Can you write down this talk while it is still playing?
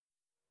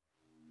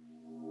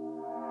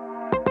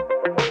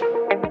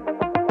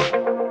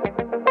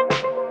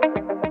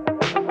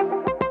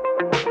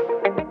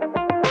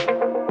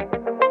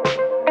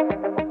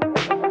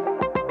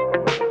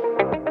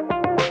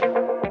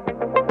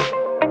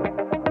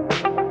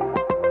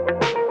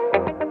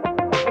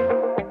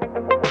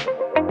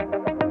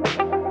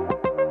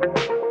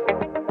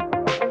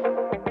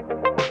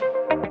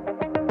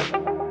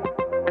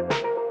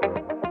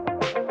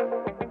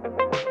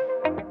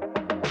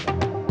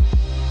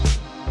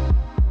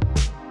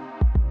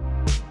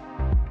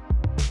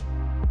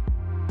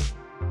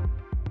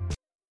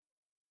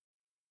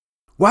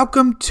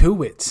Welcome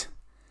to it.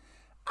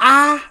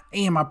 I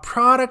am a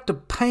product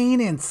of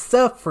pain and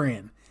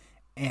suffering,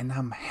 and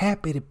I'm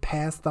happy to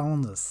pass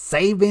on the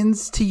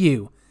savings to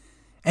you,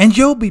 and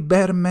you'll be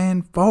better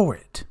man for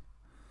it.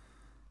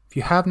 If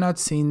you have not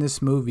seen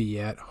this movie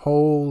yet,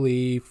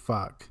 holy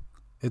fuck.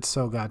 It's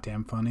so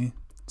goddamn funny.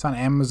 It's on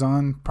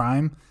Amazon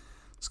Prime.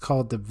 It's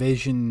called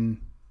Division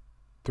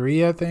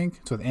 3, I think.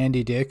 It's with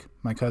Andy Dick,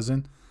 my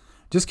cousin.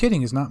 Just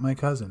kidding, he's not my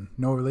cousin.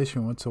 No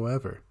relation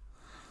whatsoever.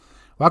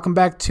 Welcome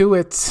back to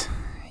it.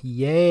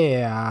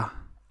 Yeah.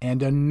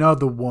 And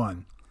another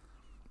one.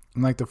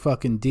 I'm like the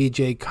fucking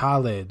DJ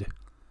Khaled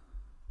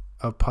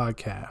of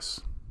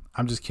podcasts.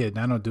 I'm just kidding.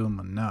 I don't do them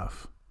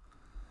enough.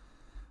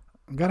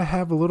 I gotta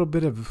have a little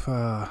bit of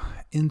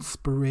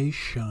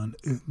inspiration.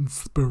 I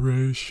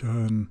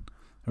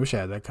wish I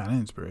had that kind of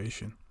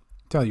inspiration.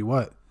 Tell you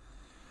what.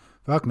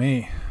 Fuck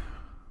me.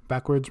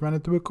 Backwards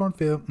running through a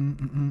cornfield.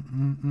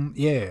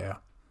 Yeah.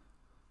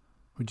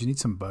 Would you need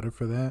some butter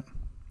for that?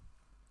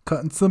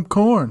 Cutting some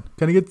corn.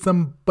 Can I get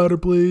some butter,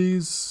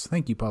 please?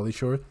 Thank you, Pauly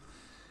Shore.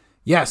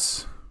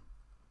 Yes.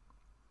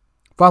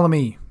 Follow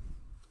me.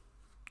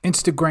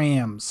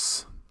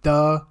 Instagrams.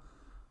 That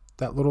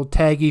little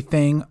taggy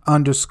thing,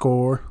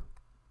 _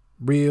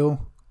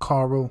 real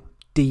Carl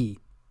D.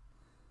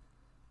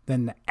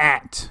 Then the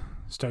 @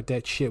 start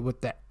that shit with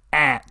the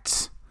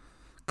 @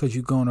 because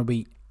you're going to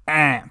be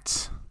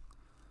at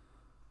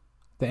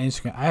the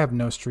Instagram. I have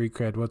no street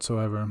cred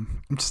whatsoever.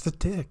 I'm just a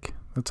dick.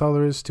 That's all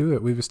there is to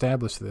it. We've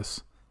established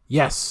this.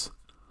 Yes.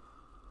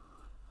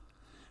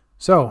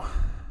 So,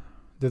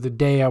 the other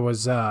day I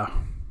was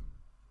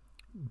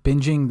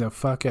binging the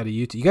fuck out of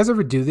YouTube. You guys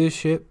ever do this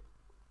shit?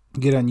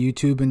 Get on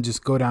YouTube and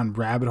just go down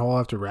rabbit hole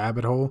after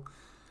rabbit hole?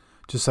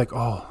 Just like,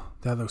 oh,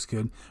 that looks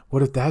good.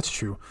 What if that's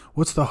true?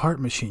 What's the heart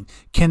machine?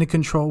 Can it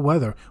control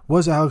weather?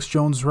 Was Alex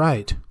Jones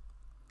right?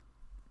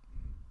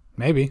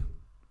 Maybe.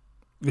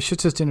 This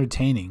shit's just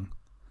entertaining.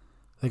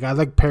 Like, I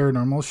like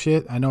paranormal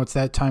shit. I know it's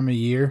that time of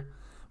year,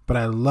 but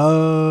I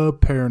love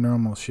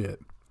paranormal shit.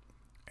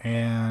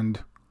 And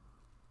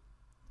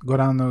go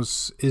down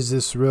those, is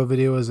this real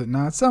video, is it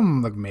not?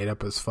 Some look made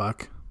up as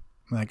fuck.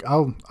 Like,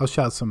 I'll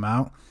shout some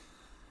out.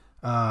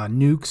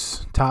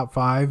 Nuke's Top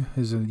 5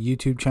 is a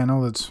YouTube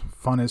channel that's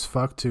fun as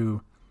fuck to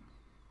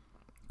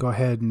go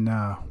ahead and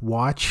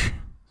watch.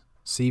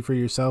 See for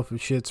yourself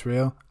if shit's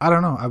real. I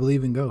don't know. I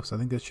believe in ghosts. I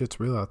think that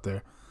shit's real out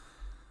there.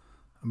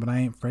 But I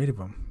ain't afraid of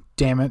them.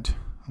 Damn it.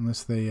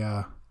 Unless they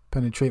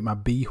penetrate my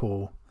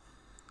beehole.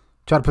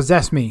 Try to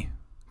possess me.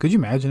 Could you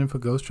imagine if a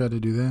ghost tried to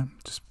do that?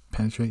 Just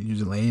penetrate. You're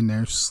just laying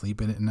there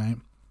sleeping at night.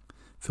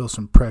 Feel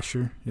some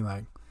pressure. You're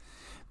like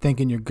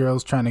thinking your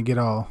girl's trying to get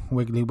all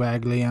wiggly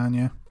waggly on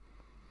you.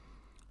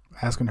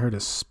 Asking her to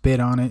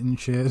spit on it and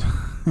shit.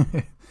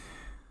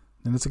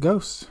 Then it's a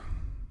ghost.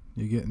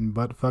 You're getting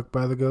butt fucked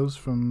by the ghost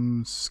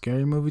from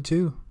Scary Movie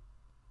 2.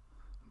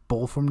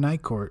 Bull from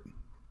Night Court.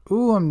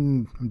 Ooh,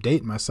 I'm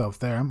dating myself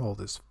there. I'm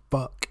old as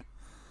fuck.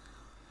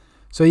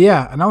 So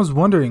yeah, and I was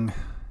wondering,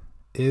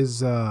 is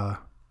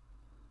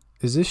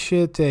this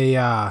shit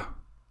an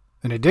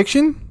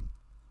addiction?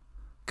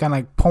 Kind of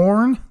like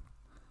porn?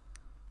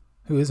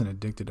 Who isn't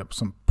addicted to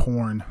some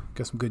porn?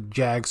 Got some good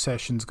jag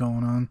sessions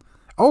going on.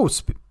 Oh,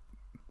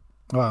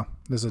 well,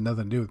 this has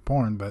nothing to do with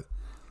porn, but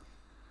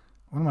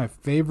one of my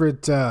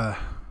favorite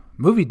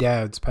movie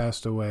dads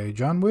passed away.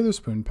 John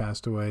Witherspoon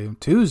passed away on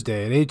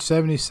Tuesday at age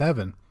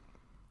 77.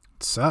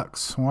 It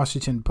sucks.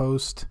 Washington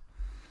Post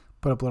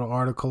put up a little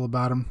article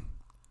about him.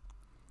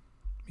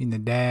 Being the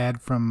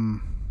dad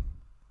from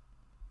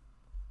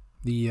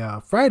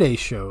the Friday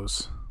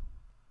shows.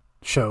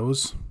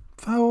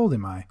 How old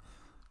am I?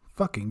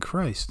 Fucking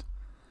Christ.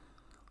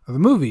 Of the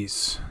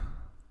movies.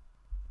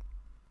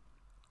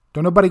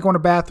 Don't nobody go in the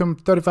bathroom.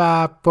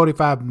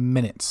 45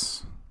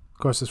 minutes. Of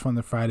course, it's from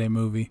the Friday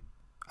movie.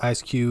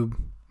 Ice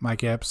Cube,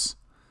 Mike Epps.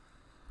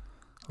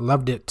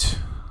 Loved it.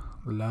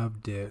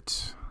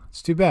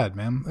 It's too bad,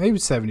 man. He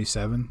was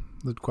 77.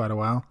 Lived quite a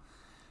while.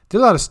 Did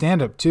a lot of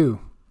stand-up,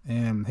 too.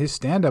 And his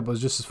stand-up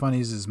was just as funny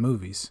as his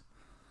movies.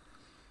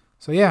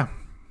 So, yeah.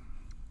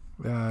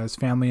 His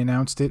family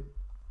announced it.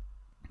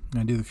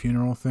 Gonna do the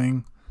funeral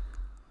thing.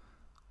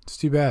 It's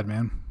too bad,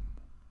 man.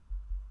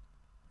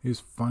 He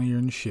was funnier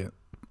than shit.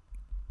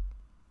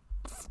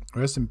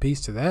 Rest in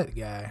peace to that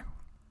guy.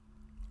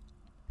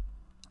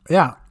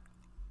 Yeah.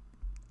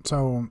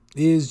 So,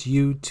 is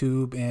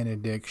YouTube an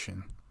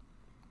addiction?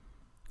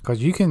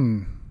 Because you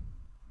can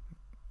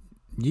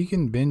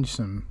binge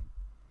some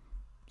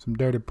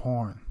dirty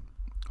porn.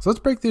 So let's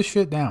break this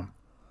shit down.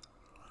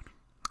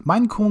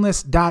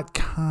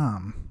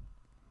 Mindcoolness.com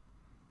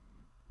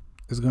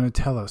is going to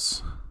tell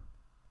us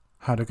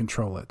how to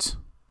control it.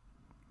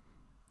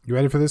 You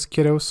ready for this,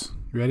 kiddos?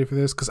 You ready for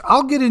this? Because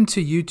I'll get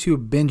into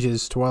YouTube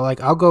binges to where,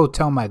 like, I'll go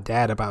tell my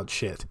dad about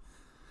shit.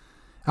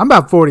 I'm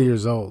about 40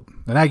 years old,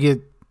 and I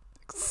get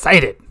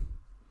excited.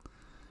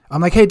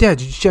 I'm like, hey, Dad,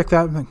 did you check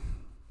that? I'm like,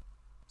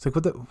 it's like,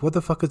 what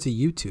the fuck is a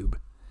YouTube?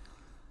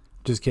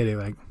 Just kidding.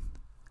 Like,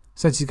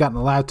 since he's gotten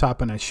a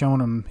laptop and I've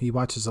shown him, he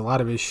watches a lot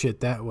of his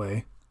shit that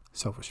way.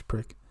 Selfish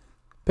prick.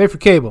 Pay for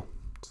cable.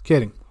 Just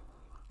kidding.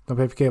 Don't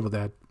pay for cable,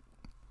 Dad.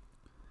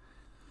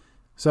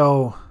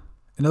 So,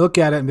 and I look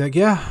at it and be like,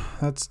 yeah,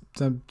 that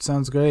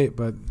sounds great,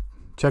 but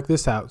check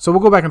this out. So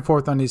we'll go back and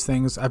forth on these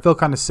things. I feel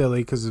kind of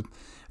silly because I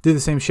do the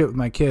same shit with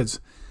my kids.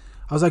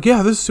 I was like,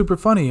 yeah, this is super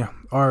funny.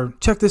 Or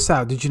check this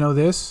out. Did you know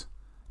this?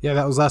 Yeah,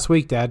 that was last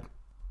week, Dad.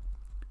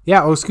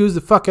 Yeah, oh, excuse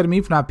the fuck out of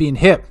me for not being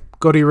hip.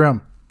 Go to your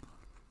room.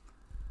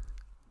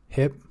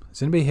 Hip?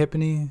 Is anybody hip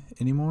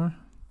anymore?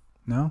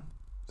 No?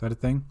 Is that a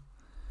thing?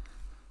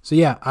 So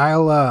yeah,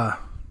 I'll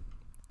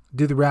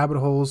do the rabbit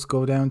holes,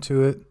 go down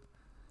to it.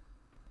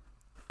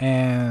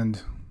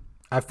 And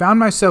I found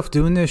myself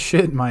doing this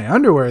shit in my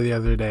underwear the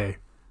other day.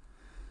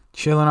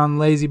 Chilling on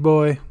Lazy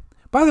Boy.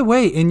 By the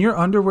way, in your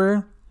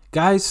underwear,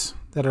 guys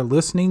that are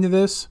listening to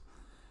this,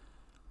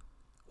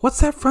 what's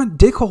that front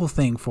dick hole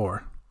thing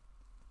for?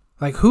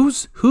 Like,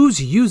 who's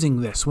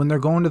using this when they're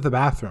going to the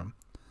bathroom?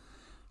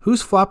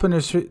 Who's flopping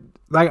their shit?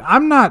 Like,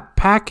 I'm not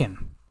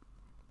packing.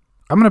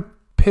 I'm going to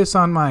piss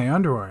on my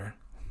underwear.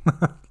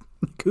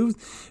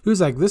 Who's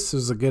like, this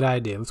is a good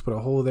idea. Let's put a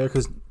hole there.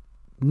 Because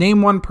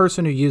name one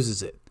person who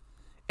uses it.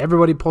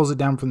 Everybody pulls it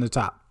down from the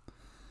top.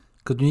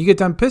 Because when you get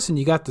done pissing,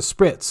 you got the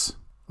spritz.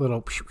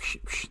 Little.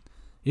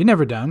 You're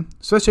never done.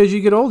 Especially as you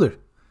get older.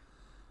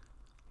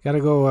 Got to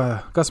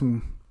go, got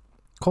some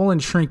colon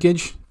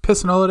shrinkage.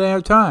 Pissing all the day at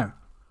a time.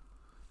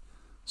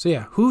 So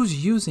yeah,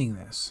 who's using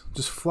this?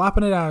 Just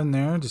flopping it out in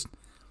there. Just,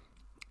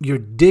 you're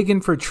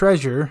digging for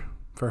treasure.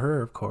 For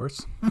her, of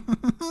course.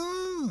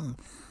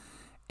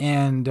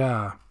 And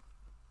there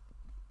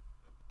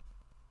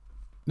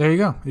you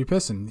go. You're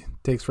pissing. It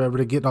takes forever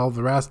to get all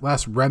the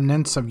last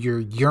remnants of your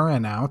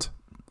urine out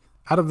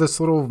of this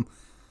little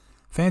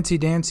fancy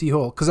dancy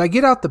hole. Because I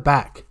get out the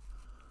back.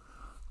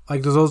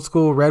 Like those old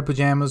school red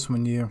pajamas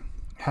when you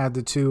had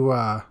the two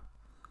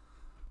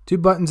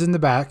buttons in the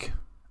back.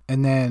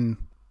 And then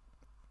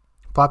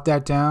plop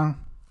that down.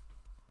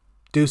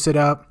 Deuce it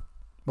up.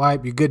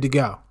 Wipe. You're good to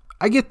go.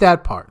 I get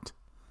that part.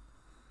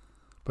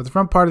 But the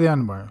front part of the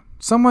underwear.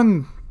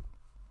 Someone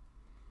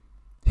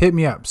hit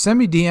me up. Send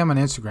me DM on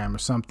Instagram or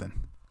something.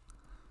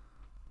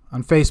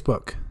 On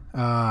Facebook.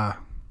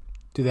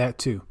 Do that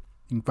too.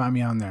 You can find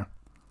me on there.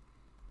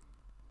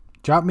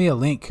 Drop me a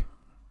link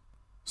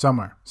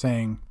somewhere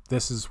saying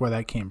this is where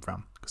that came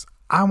from. Because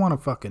I want to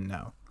fucking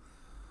know.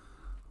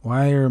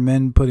 Why are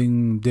men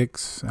putting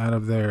dicks out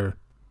of their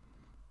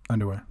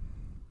underwear?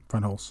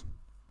 Front holes.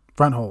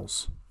 Front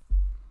holes.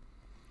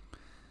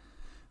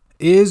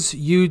 Is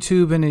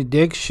YouTube an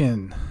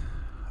addiction?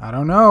 I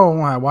don't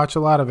know. I watch a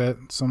lot of it.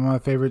 Some of my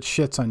favorite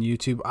shit's on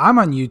YouTube. I'm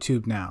on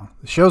YouTube now.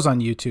 The show's on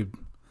YouTube.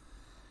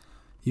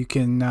 You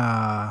can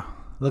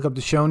look up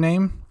the show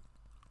name.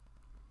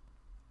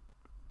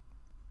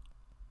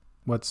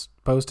 What's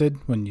posted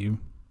when you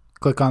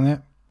click on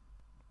it.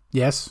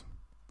 Yes.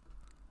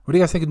 What do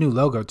you guys think of the new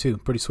logo too?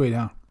 Pretty sweet,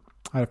 huh?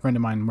 I had a friend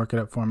of mine work it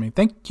up for me.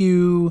 Thank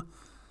you.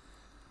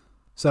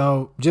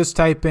 So just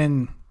type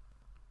in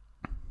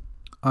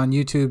on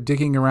YouTube,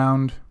 dicking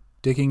around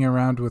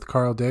with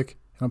Carl Dick.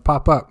 It'll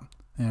pop up.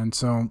 And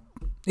so,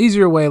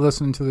 easier way of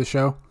listening to the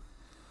show.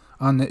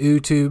 On the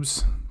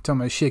YouTubes, till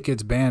my shit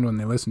gets banned when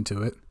they listen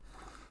to it.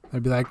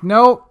 They'd be like,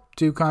 nope,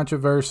 too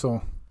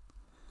controversial.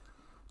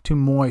 Too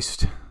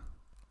moist.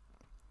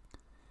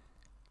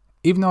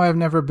 Even though I've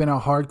never been a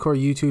hardcore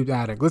YouTube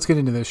addict. Let's get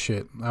into this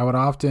shit. I would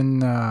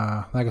often,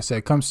 like I said,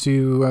 it comes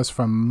to us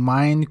from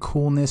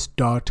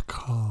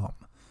mindcoolness.com.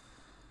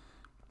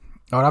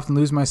 I would often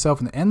lose myself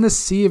in the endless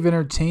sea of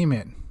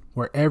entertainment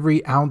where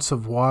every ounce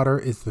of water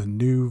is the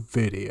new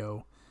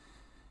video.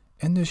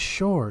 And the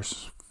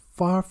shore's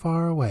far,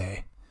 far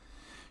away.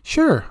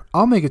 Sure,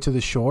 I'll make it to the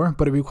shore,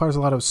 but it requires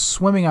a lot of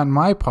swimming on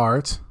my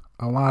part,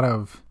 a lot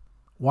of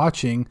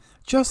watching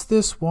just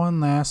this one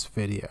last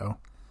video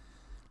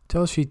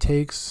till she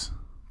takes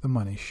the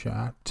money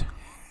shot.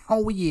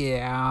 Oh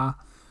yeah.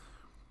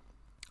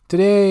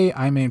 Today,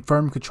 I'm in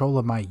firm control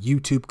of my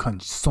YouTube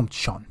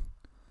consumption.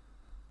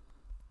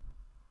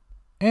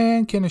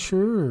 And can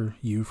assure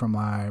you from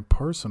my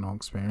personal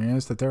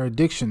experience that there are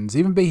addictions,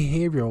 even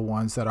behavioral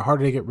ones, that are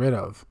harder to get rid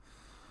of.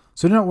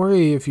 So do not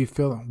worry if you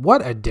feel...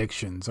 What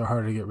addictions are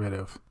harder to get rid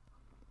of?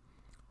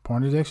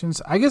 Porn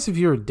addictions? I guess if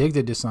you're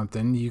addicted to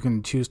something, you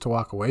can choose to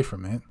walk away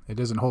from it. It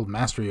doesn't hold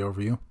mastery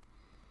over you.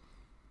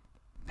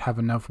 Have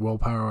enough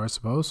willpower, I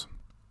suppose.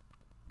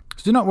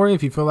 So do not worry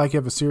if you feel like you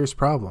have a serious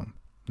problem.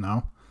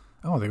 No.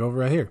 Oh, they go over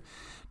right here.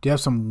 Do you have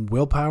some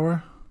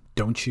willpower?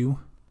 Don't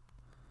you?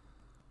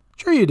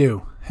 Sure you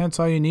do. Hence,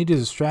 all you need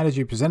is a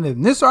strategy presented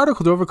in this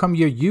article to overcome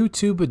your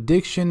YouTube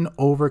addiction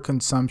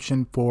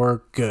overconsumption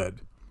for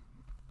good.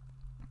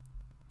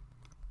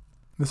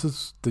 This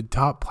is the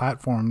top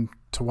platform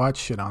to watch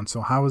shit on, so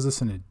how is this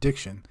an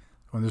addiction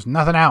when there's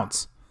nothing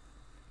else?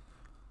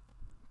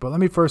 But let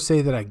me first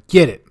say that I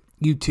get it.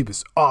 YouTube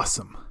is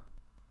awesome.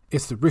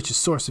 It's the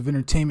richest source of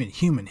entertainment in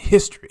human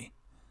history.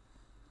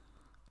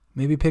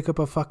 Maybe pick up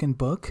a fucking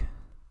book.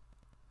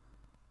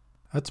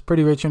 That's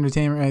pretty rich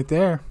entertainment right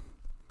there.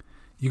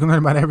 You can learn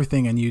about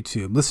everything on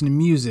YouTube. Listen to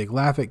music,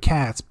 laugh at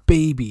cats,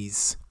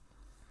 babies,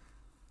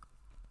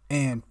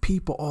 and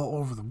people all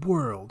over the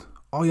world.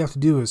 All you have to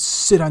do is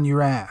sit on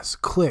your ass,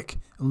 click,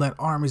 and let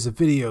armies of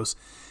videos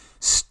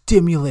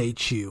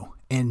stimulate you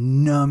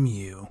and numb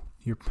you.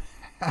 Your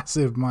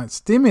passive mind.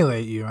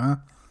 Stimulate you, huh?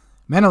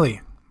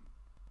 Mentally.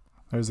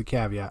 There's a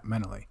caveat,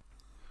 mentally.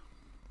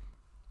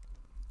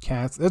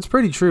 Cats. That's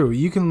pretty true.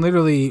 You can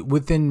literally,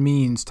 within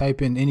means,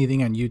 type in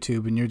anything on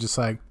YouTube and you're just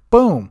like,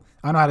 boom.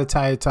 I know how to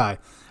tie a tie.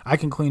 I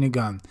can clean a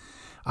gun.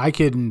 I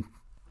can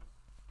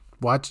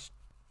watch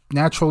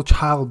natural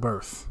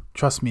childbirth.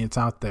 Trust me, it's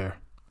out there.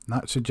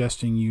 Not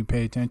suggesting you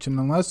pay attention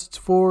unless it's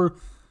for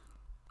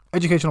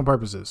educational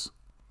purposes.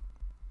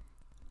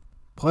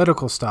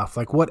 Political stuff.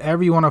 Like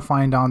whatever you want to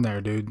find on there,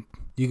 dude.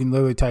 You can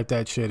literally type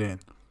that shit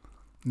in.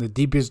 The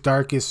deepest,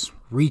 darkest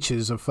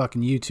reaches of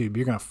fucking YouTube,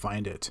 you're going to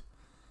find it.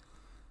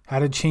 How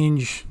to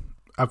change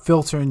a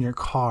filter in your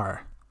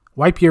car.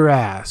 Wipe your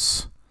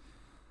ass.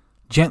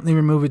 Gently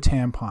remove a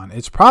tampon.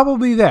 It's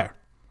probably there.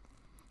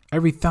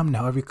 Every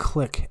thumbnail, every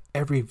click,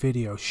 every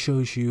video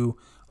shows you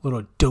a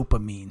little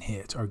dopamine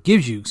hit. Or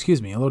gives you, a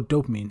little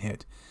dopamine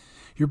hit.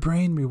 Your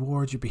brain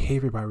rewards your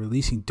behavior by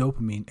releasing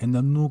dopamine in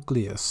the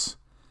nucleus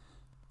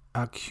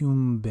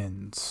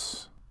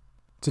accumbens.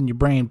 It's in your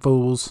brain,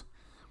 fools.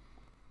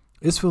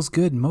 This feels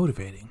good and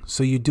motivating.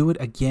 So you do it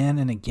again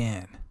and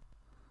again.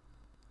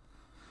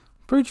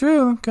 Pretty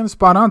true. Kind of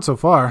spot on so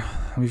far.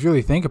 I mean, if you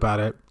really think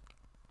about it.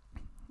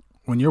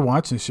 When you're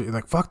watching shit, you're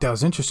like, fuck, that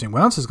was interesting.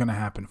 What else is going to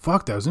happen?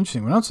 Fuck, that was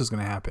interesting. What else is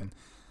going to happen?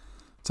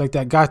 It's like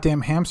that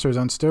goddamn hamsters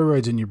on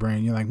steroids in your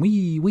brain. You're like,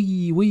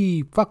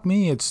 wee, fuck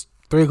me. It's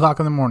 3 o'clock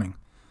in the morning.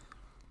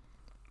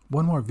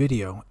 One more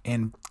video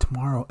and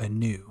tomorrow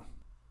anew.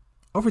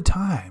 Over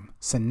time,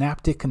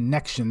 synaptic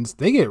connections,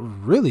 they get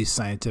really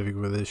scientific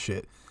with this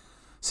shit.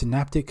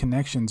 Synaptic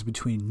connections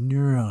between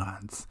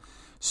neurons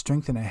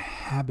strengthen as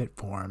habit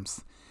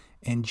forms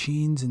and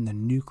genes in the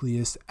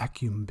nucleus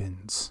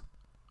accumbens.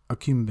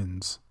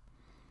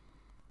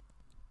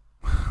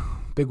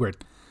 Big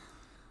word.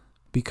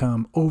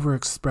 Become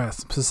overexpressed,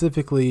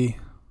 specifically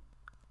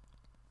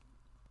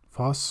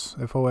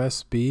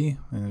FOSB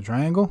in a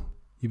triangle.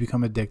 You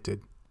become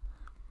addicted.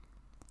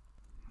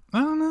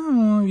 I don't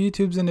know.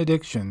 YouTube's an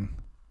addiction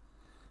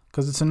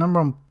because it's a number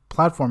one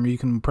platform where you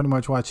can pretty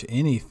much watch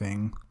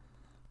anything,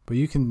 but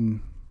you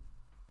can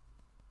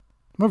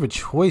more of a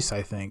choice,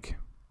 I think,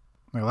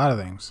 like a lot of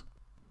things.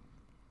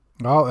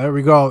 Oh, there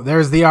we go.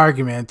 There's the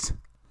argument.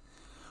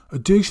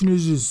 Addiction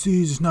is a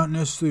disease. It's not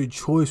necessarily a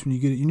choice when you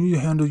get it. You need to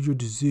handle your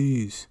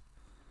disease.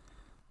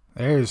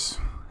 There's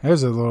a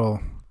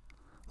little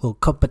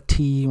cup of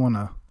tea you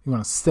wanna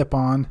sip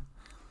on.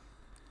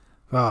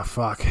 Oh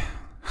fuck.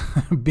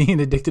 Being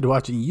addicted to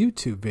watching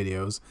YouTube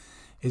videos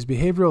is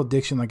behavioral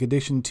addiction, like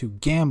addiction to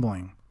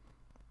gambling.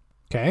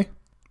 Okay?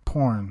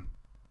 Porn.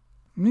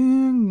 I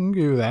can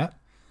agree with that.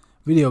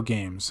 Video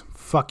games.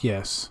 Fuck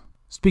yes.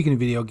 Speaking of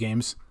video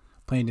games,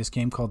 playing this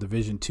game called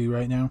Division 2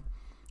 right now.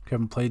 If you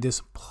haven't played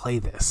this, play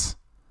this.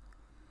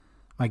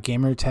 My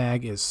gamer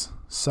tag is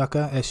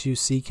Sucka,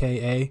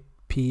 SUCKA,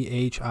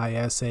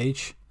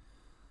 PHISH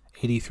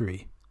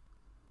 83.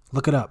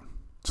 Look it up.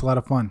 It's a lot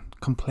of fun.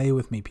 Come play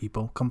with me,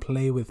 people. Come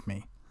play with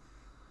me.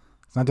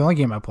 It's not the only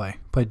game I play.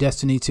 Play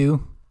Destiny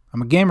 2.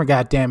 I'm a gamer,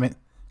 goddammit.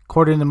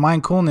 According to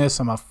Mindcoolness,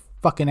 I'm a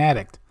fucking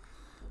addict.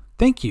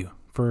 Thank you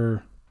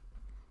for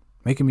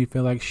making me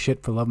feel like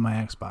shit for loving my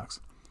Xbox.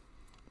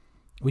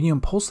 When you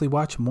impulsively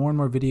watch more and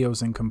more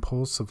videos and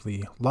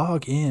compulsively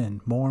log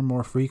in more and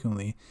more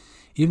frequently,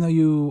 even though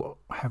you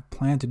have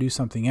planned to do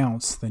something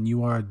else, then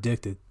you are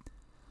addicted.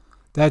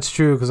 That's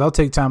true, because I'll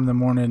take time in the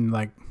morning,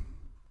 like,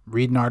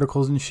 reading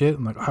articles and shit.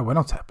 I'm like, oh, what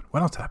else happened?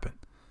 What else happened?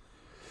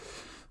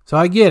 So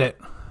I get it.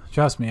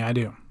 Trust me, I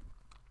do.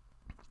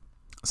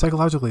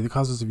 Psychologically, the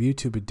causes of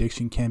YouTube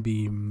addiction can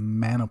be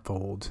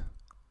manifold.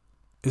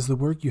 Is the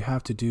work you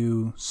have to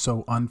do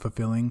so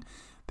unfulfilling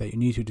that you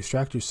need to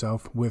distract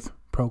yourself with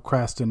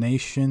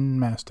procrastination,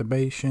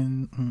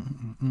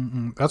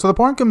 masturbation? That's where the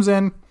porn comes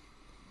in.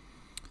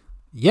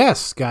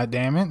 Yes,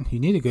 goddammit. You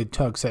need a good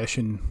tug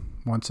session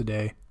once a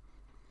day.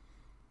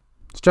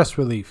 Stress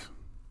relief.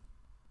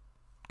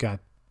 God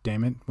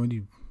damn it. What do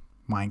you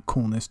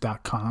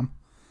mindcoolness.com?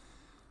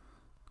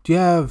 Do you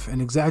have an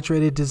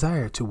exaggerated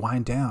desire to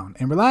wind down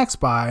and relax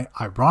by,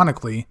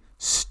 ironically,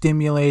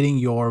 stimulating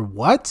your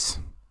what?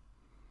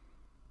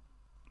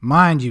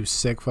 Mind, you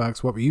sick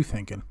fucks. What were you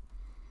thinking?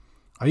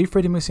 Are you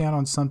afraid of missing out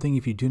on something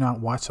if you do not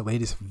watch the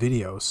latest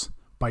videos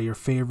by your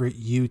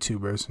favorite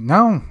YouTubers?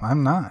 No,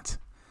 I'm not.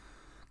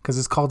 Because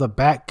it's called a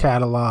back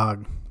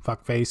catalog,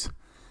 fuckface.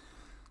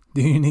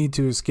 Do you need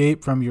to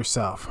escape from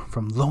yourself,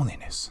 from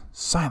loneliness,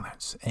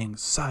 silence,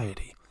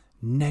 anxiety,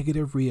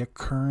 negative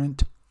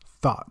recurrent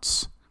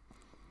thoughts?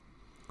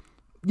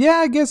 Yeah,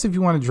 I guess if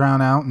you want to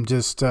drown out and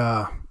just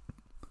throw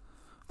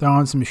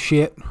on some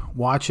shit,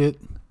 watch it,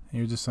 and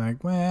you're just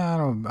like,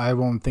 well, I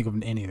won't think of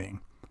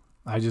anything.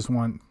 I just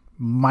want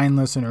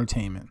mindless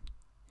entertainment.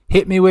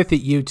 Hit me with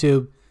it,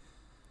 YouTube.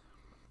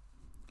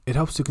 It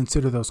helps to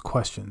consider those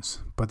questions,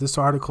 but this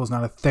article is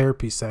not a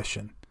therapy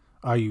session.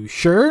 Are you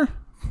sure?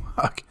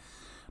 Fuck.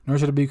 Nor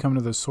should it become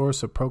the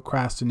source of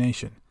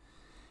procrastination.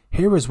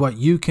 Here is what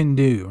you can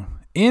do.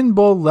 In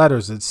bold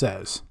letters it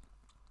says,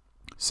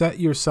 set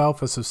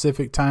yourself a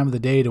specific time of the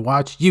day to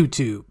watch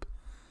YouTube.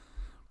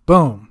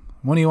 Boom.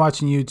 When are you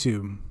watching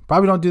YouTube?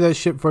 Probably don't do that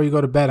shit before you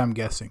go to bed, I'm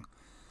guessing.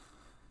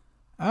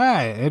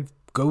 Alright, it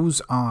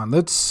goes on.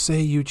 Let's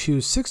say you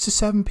choose 6 to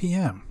 7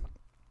 p.m.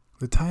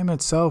 The time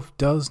itself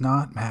does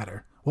not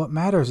matter. What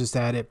matters is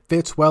that it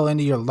fits well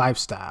into your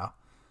lifestyle.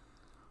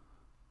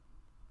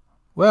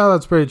 Well,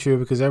 that's pretty true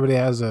because everybody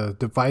has a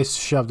device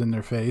shoved in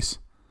their face.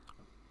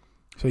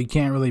 So you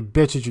can't really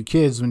bitch at your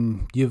kids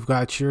when you've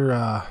got your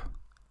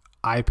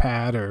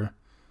iPad or...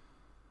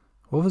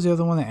 What was the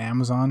other one that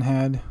Amazon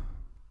had?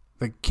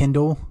 The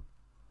Kindle?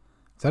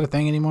 Is that a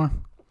thing anymore?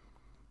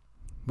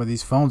 But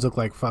these phones look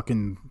like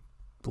fucking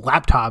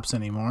laptops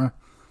anymore.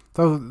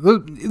 So,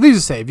 at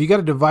least say, if you got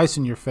a device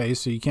in your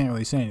face, so you can't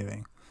really say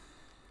anything.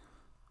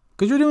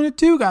 Because you're doing it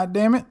too,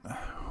 goddammit.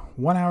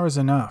 1 hour is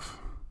enough.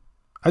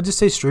 I just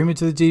say stream it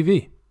to the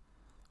TV.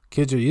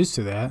 Kids are used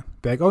to that.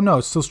 Be like, oh no,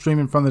 it's still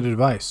streaming from the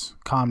device.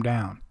 Calm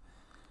down.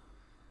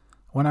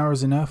 1 hour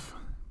is enough.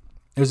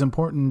 It is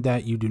important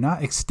that you do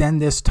not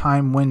extend this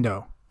time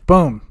window.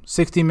 Boom,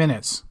 60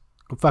 minutes.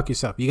 Go fuck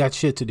yourself. You got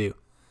shit to do.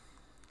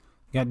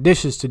 You got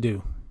dishes to do.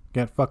 You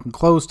got fucking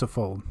clothes to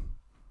fold.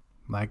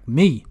 Like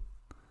me.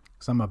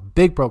 Because I'm a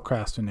big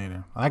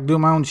procrastinator. I like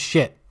doing my own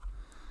shit.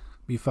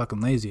 Be fucking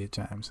lazy at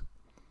times.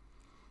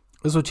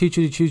 This will teach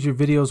you to choose your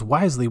videos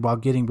wisely while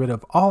getting rid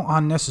of all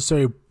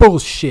unnecessary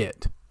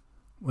bullshit.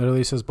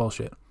 Literally says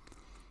bullshit.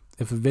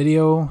 If a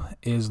video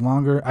is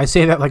longer... I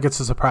say that like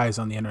it's a surprise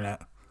on the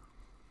internet.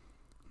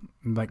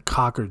 Like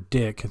cock or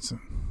dick.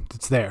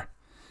 It's there.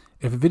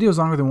 If a video is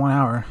longer than 1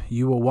 hour,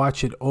 you will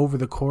watch it over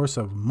the course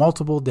of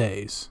multiple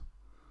days.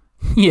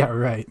 Yeah,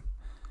 right.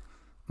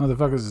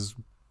 Motherfuckers is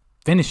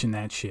finishing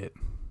that shit.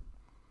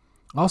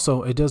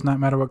 Also, it does not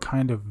matter what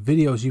kind of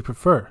videos you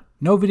prefer.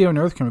 No video on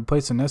earth can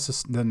replace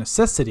the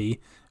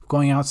necessity of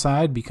going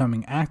outside,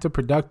 becoming active,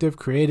 productive,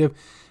 creative,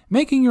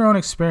 making your own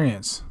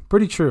experience.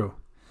 Pretty true.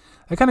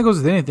 That kind of goes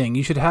with anything.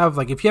 You should have,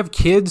 like, if you have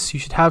kids, you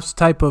should have some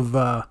type of,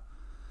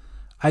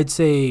 I'd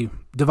say,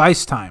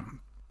 device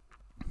time.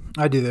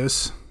 I do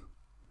this.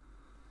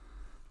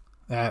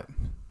 That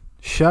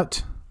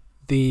shut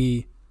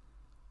the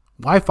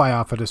Wi-Fi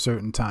off at a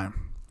certain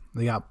time.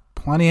 They got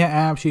plenty of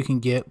apps you can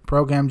get,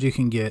 programs you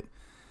can get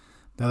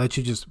that let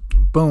you just,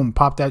 boom,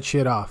 pop that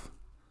shit off.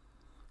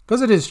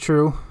 Because it is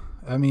true.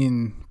 I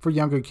mean, for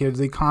younger kids,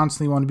 they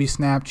constantly want to be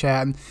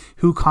Snapchatting.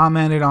 Who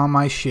commented on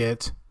my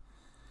shit?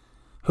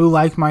 Who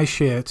liked my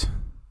shit?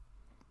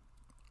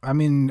 I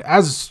mean,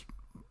 as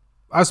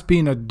us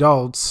being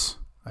adults,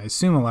 I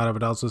assume a lot of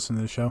adults listen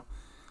to this show.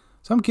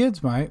 Some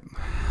kids might.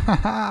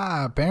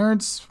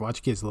 Parents,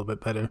 watch kids a little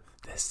bit better.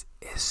 This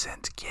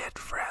isn't kid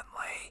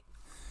friendly.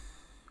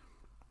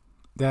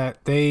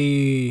 That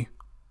they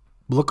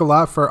look a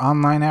lot for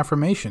online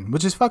affirmation,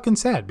 which is fucking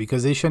sad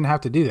because they shouldn't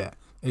have to do that.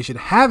 They should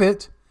have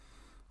it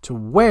to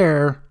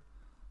where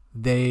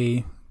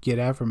they get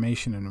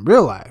affirmation in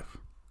real life.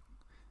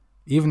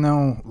 Even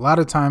though a lot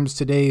of times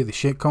today the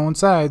shit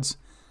coincides,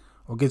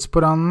 what gets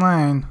put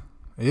online,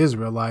 it is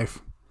real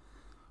life.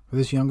 For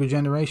this younger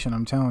generation,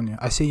 I'm telling you.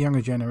 I say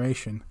younger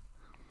generation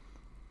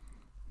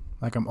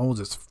like I'm old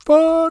as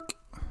fuck.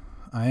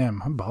 I am.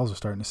 My balls are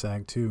starting to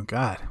sag too.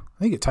 God,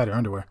 I need to get tighter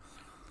underwear.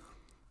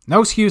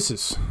 No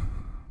excuses.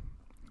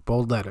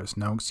 Bold letters,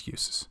 no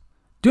excuses.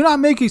 Do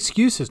not make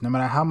excuses no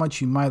matter how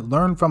much you might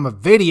learn from a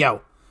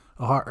video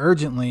or how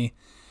urgently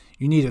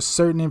you need a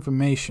certain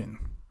information.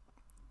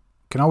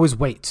 You can always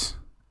wait,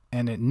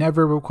 and it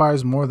never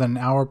requires more than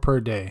an hour per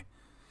day.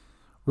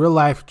 Real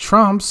life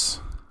trumps,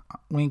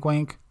 wink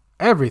wink,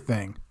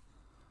 everything.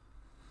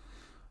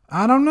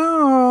 I don't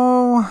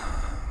know.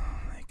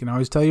 You can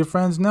always tell your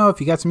friends no if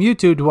you got some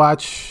YouTube to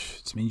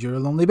watch. It means you're a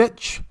lonely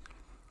bitch.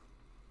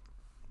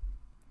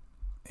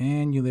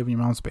 And you live in your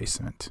mom's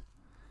basement.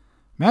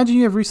 Imagine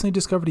you have recently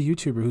discovered a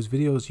YouTuber whose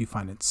videos you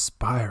find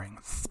inspiring.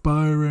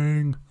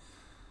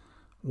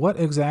 What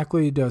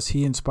exactly does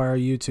he inspire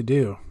you to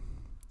do?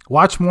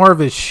 Watch more of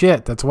his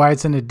shit. That's why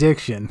it's an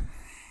addiction.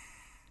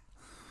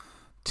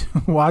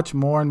 To watch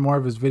more and more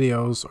of his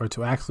videos or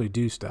to actually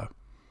do stuff.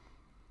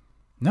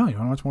 No, you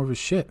want to watch more of his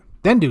shit.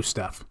 Then do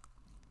stuff.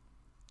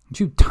 Don't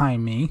you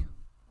time me.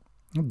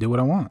 I'll do what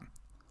I want.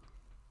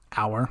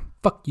 Hour.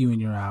 Fuck you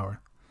and your hour.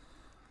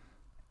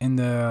 In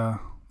the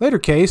later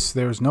case,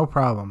 there's no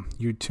problem.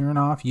 You turn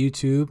off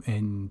YouTube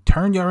and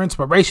turn your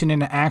inspiration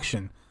into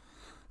action.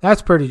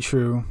 That's pretty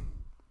true.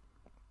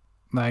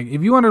 Like,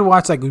 if you wanted to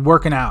watch, like,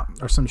 working out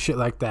or some shit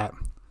like that,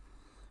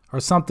 or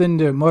something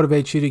to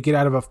motivate you to get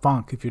out of a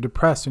funk if you're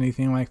depressed or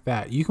anything like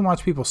that, you can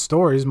watch people's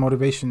stories,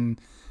 motivational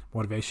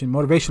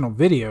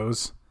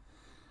videos,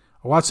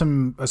 or watch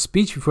a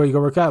speech before you go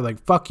work out. Like,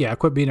 fuck yeah, I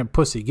quit being a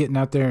pussy, getting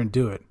out there and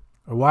do it.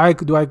 Or why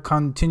do I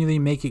continually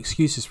make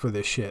excuses for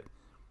this shit?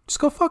 Just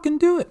go fucking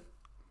do it.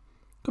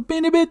 Go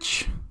being a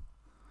bitch.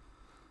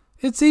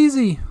 It's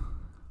easy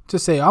to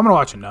say, I'm going to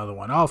watch another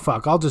one. Oh,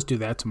 fuck, I'll just do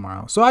that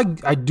tomorrow. So I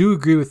do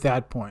agree with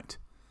that point.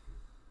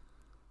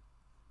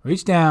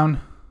 Reach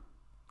down,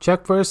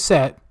 check for a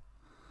set.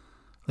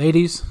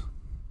 Ladies,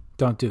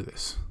 don't do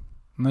this.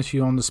 Unless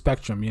you own the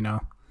Spectrum, you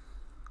know.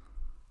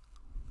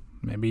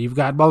 Maybe you've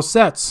got both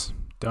sets.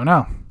 Don't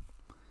know.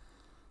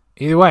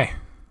 Either way,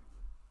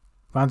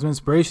 find some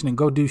inspiration and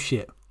go do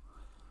shit.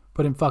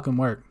 Put in fucking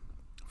work.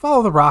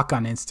 Follow The Rock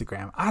on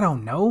Instagram. I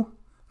don't know.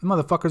 The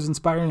motherfucker's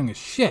inspiring as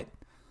shit.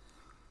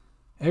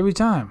 Every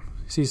time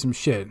you see some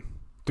shit.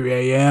 3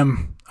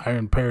 a.m.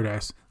 Iron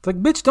Paradise. It's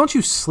like, bitch, don't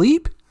you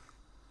sleep?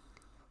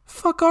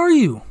 Fuck are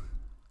you?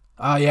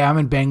 Oh, yeah, I'm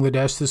in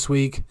Bangladesh this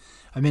week.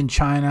 I'm in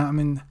China.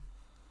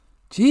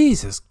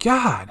 Jesus,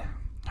 God.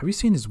 Have you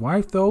seen his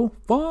wife, though?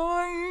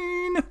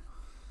 Fine.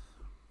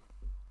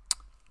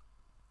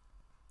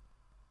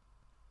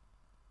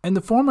 In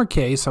the former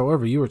case,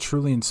 however, you are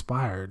truly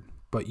inspired,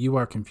 but you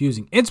are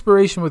confusing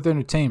inspiration with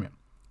entertainment.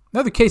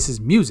 Another case is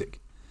music.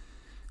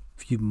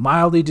 If you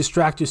mildly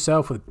distract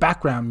yourself with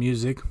background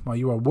music while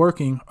you are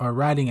working or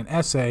writing an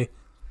essay,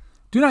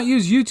 do not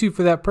use YouTube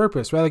for that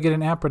purpose. Rather get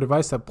an app or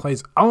device that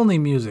plays only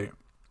music.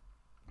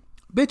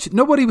 Bitch,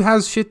 nobody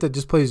has shit that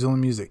just plays only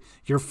music.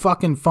 Your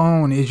fucking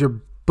phone is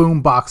your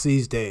boombox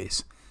these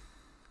days.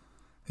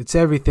 It's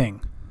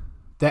everything.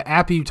 That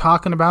app you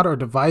talking about or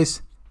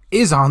device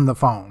is on the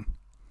phone.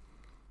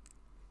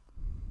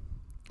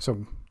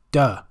 So,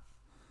 duh.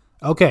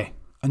 Okay,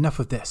 enough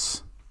of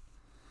this.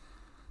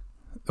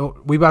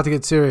 Oh, we about to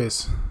get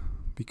serious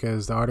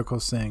because the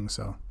article's saying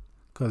so.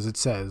 Because it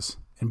says,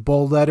 in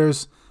bold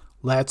letters,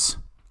 let's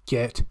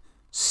get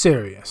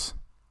serious.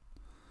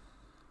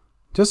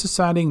 Just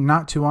deciding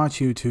not to watch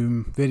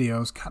YouTube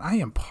videos. God, I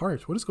am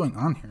parched. What is going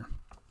on here?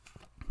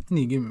 I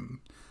need to give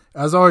him.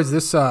 As always,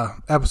 this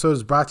episode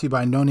is brought to you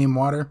by No Name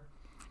Water.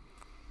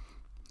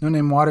 No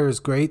Name Water is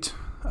great.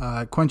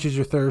 It quenches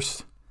your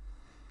thirst.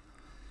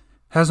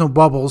 Has no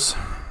bubbles.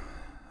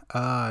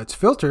 It's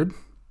filtered.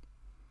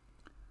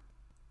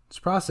 It's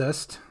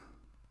processed.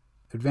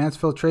 Advanced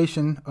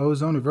filtration,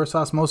 ozone, reverse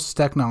osmosis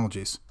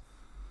technologies.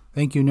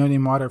 Thank you, No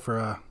Name Water,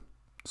 for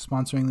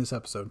sponsoring this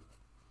episode.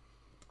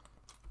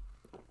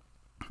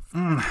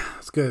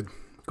 It's good.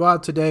 Go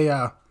out today,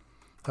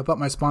 help out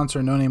my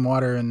sponsor, No Name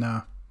Water, and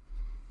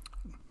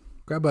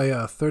grab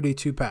a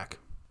 32 pack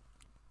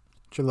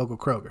at your local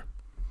Kroger.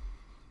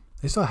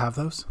 They still have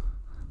those?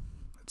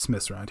 It's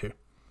Smith's around here.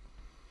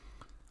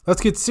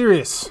 Let's get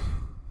serious,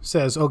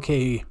 says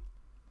okay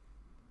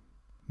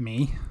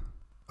me.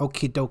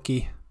 Okie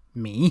dokie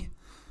me.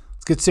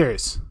 Let's get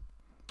serious.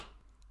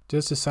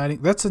 Just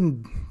deciding. It's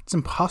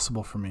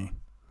impossible for me.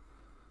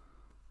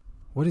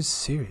 What is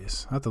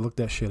serious? I have to look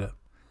that shit up.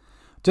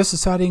 Just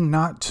deciding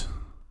not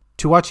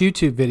to watch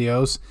YouTube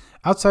videos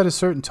outside a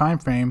certain time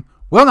frame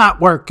will not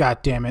work,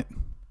 goddammit.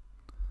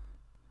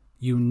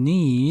 You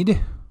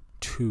need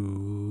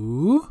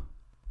to...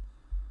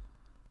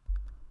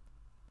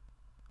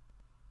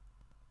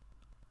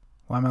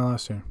 Why am I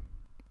lost here?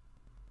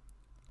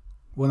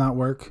 Will not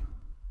work.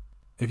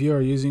 If you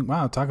are using...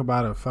 Wow, talk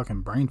about a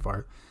fucking brain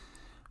fart.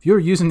 If you're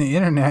using the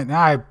internet...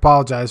 I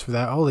apologize for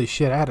that. Holy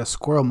shit, I had a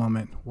squirrel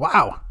moment.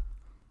 Wow.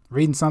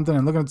 Reading something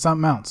and looking at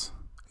something else.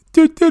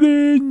 If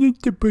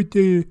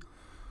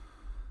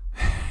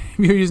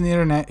you're using the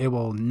internet, it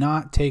will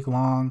not take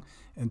long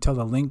until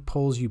the link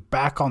pulls you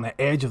back on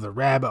the edge of the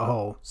rabbit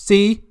hole.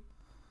 See?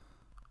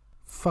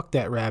 Fuck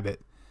that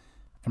rabbit.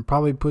 And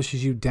probably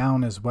pushes you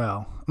down as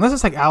well. Unless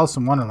it's like Alice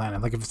in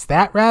Wonderland. Like, if it's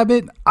that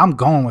rabbit, I'm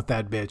going with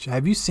that bitch.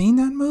 Have you seen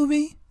that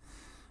movie?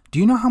 Do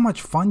you know how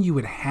much fun you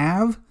would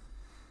have?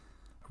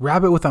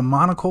 Rabbit with a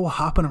monocle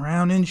hopping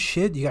around and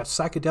shit. You got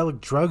psychedelic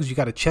drugs. You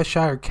got a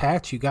Cheshire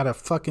cat. You got a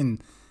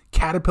fucking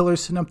caterpillar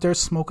sitting up there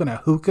smoking a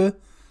hookah.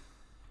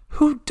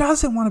 Who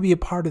doesn't want to be a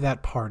part of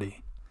that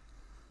party?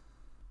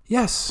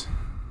 Yes,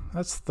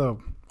 that's the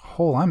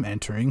hole I'm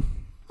entering.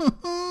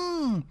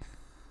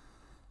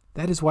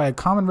 That is why a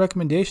common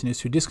recommendation is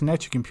to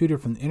disconnect your computer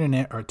from the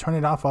internet or turn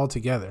it off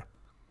altogether.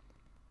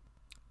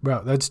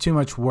 Bro, that's too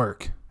much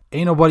work.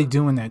 Ain't nobody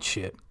doing that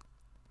shit.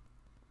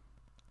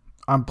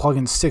 I'm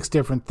plugging 6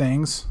 different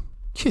things.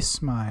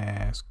 Kiss my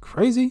ass.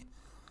 Crazy?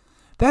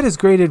 That is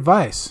great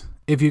advice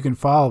if you can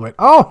follow it.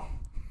 Oh,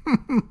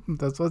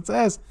 that's what it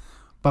says.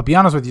 But be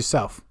honest with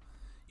yourself.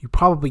 You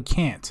probably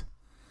can't.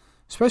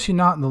 Especially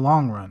not in the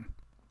long run.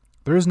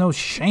 There is no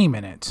shame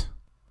in it.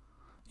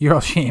 You're all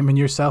shaming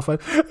yourself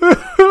like,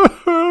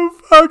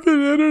 fucking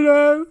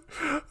internet.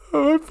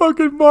 Oh, my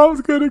fucking mom's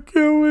gonna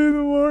kill me in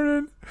the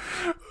morning.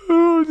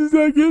 Oh, just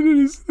not getting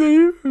any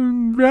sleep.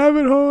 And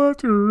rabbit hole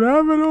after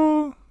rabbit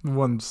hole.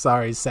 One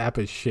sorry sap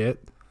of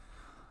shit.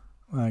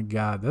 My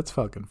God, that's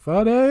fucking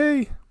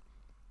funny.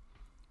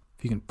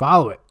 If you can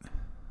follow it.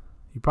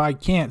 You probably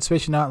can't,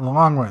 especially not in the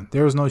long run.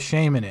 There is no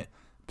shame in it.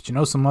 But you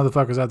know some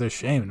motherfuckers out there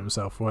shaming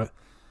themselves for it.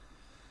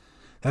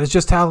 That is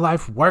just how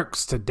life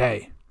works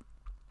today.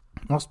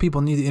 Most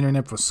people need the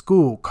internet for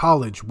school,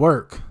 college,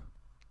 work.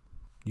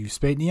 You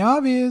stating the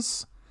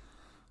obvious.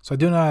 So I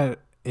do not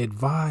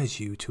advise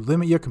you to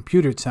limit your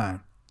computer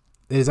time.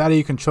 It is out of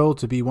your control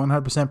to be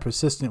 100%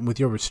 persistent with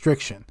your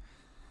restriction.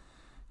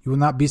 You will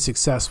not be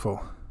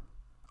successful.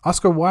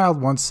 Oscar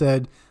Wilde once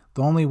said,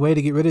 the only way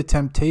to get rid of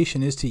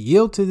temptation is to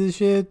yield to this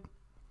shit.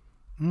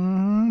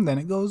 Then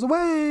it goes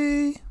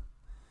away.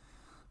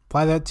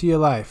 Apply that to your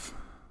life.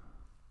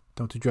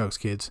 Don't do drugs,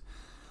 kids.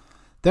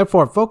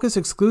 Therefore, focus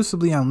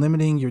exclusively on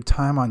limiting your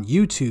time on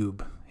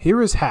YouTube.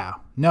 Here is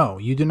how. No,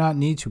 you do not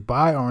need to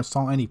buy or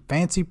install any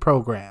fancy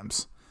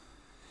programs.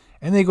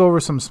 And they go over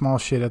some small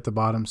shit at the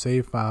bottom.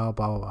 Save file,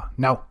 blah, blah, blah.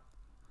 No.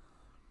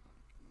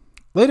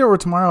 Later or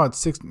tomorrow at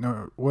 6...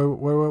 No,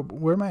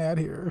 where am I at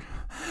here?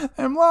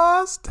 I'm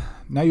lost.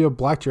 Now you have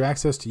blocked your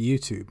access to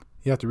YouTube.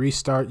 You have to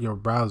restart your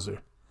browser.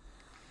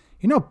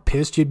 You know how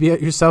pissed you'd be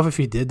at yourself if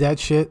you did that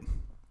shit?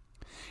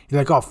 You're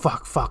like, oh,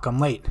 fuck, I'm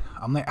late.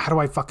 How do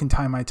I fucking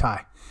tie my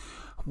tie?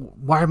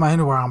 Why are my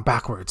underwear on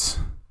backwards?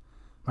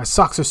 My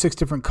socks are 6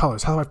 different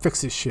colors. How do I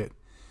fix this shit?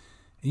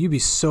 And you'd be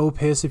so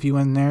pissed if you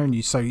went in there and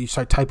you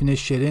start typing this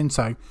shit in. It's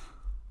like,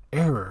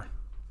 error.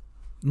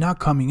 Not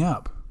coming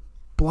up.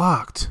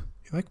 Blocked.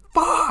 You're like,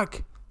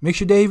 fuck. Makes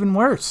your day even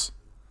worse.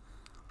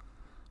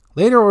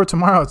 Later or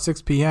tomorrow at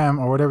 6 p.m.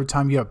 or whatever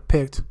time you have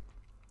picked,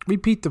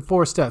 repeat the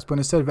 4 steps, but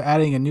instead of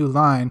adding a new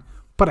line,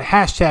 put a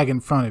hashtag in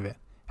front of it.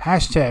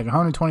 Hashtag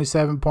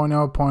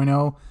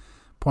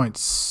 127.0.0.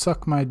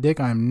 Suck my dick.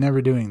 I'm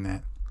never doing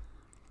that.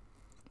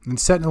 And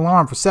set an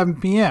alarm for 7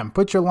 p.m.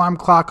 Put your alarm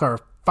clock or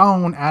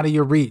phone out of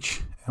your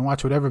reach and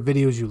watch whatever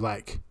videos you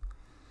like.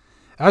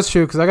 That's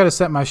true, because I got to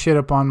set my shit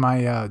up on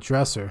my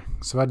dresser.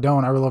 So if I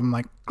don't, I roll up and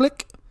like,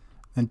 click.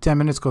 And 10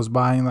 minutes goes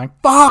by and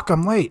like, fuck,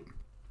 I'm late.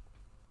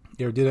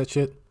 You ever do that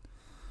shit?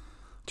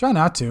 Try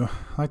not to.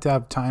 I like to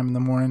have time in the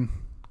morning.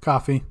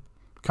 Coffee,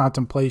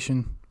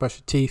 contemplation, brush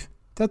your teeth,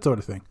 that sort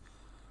of thing.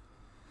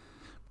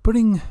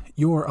 Putting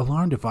your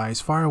alarm device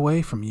far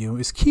away from you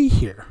is key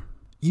here.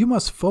 You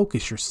must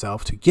focus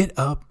yourself to get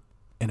up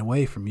and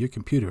away from your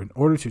computer in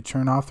order to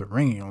turn off the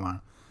ringing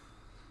alarm.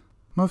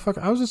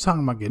 Motherfucker, I was just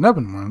talking about getting up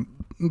in the morning.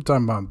 I'm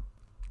talking about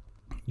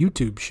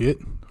YouTube shit.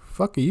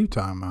 Fuck are you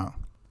talking about?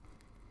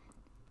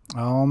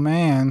 Oh,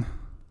 man.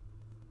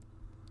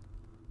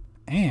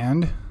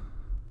 And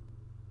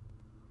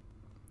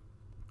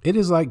it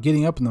is like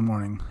getting up in the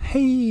morning.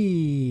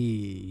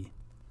 Hey,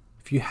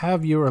 if you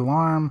have your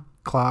alarm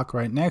clock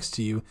right next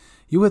to you,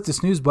 you hit the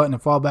snooze button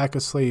and fall back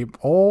asleep.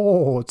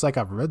 Oh, it's like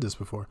I've read this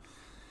before.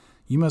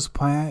 You must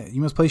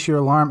place your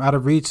alarm out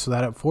of reach so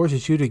that it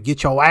forces you to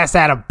get your ass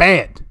out of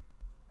bed.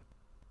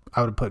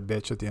 I would have put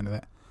bitch at the end of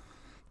that.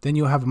 Then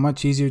you'll have a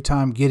much easier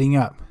time getting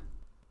up.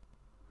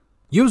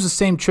 Use the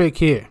same trick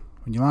here.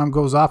 When your alarm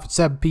goes off at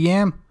 7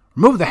 p.m.,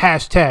 remove the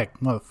hashtag,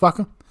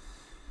 motherfucker,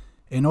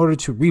 in order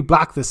to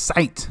reblock the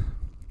site.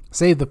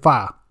 Save the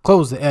file.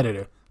 Close the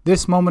editor.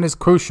 This moment is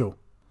crucial.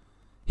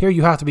 Here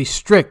you have to be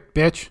strict,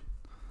 bitch.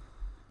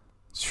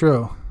 It's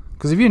true.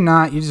 Because if you're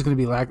not, you're just going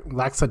to be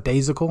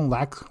lackadaisical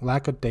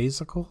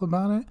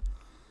about it.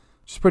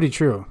 It's pretty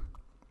true.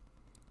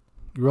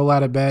 You roll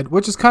out of bed,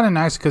 which is kind of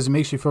nice because it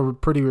makes you feel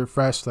pretty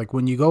refreshed. Like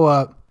when you go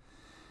up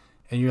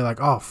and you're like,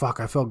 oh,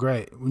 fuck, I feel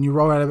great. When you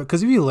roll out of bed,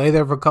 because if you lay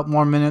there for a couple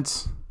more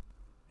minutes,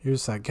 you're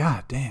just like,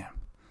 God damn.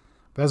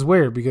 But that's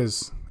weird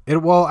because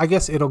I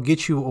guess it'll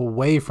get you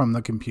away from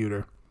the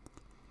computer.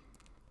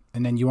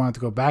 And then you want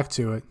to go back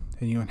to it.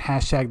 And you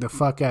hashtag the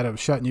fuck out of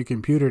shutting your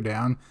computer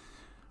down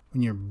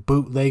when you're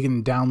bootlegging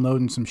and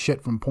downloading some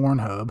shit from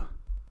Pornhub.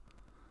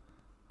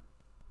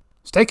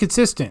 Stay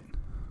consistent.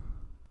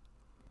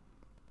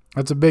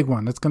 That's a big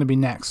one. That's going to be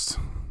next.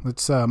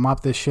 Let's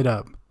mop this shit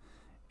up.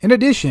 In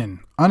addition,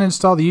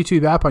 uninstall the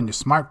YouTube app on your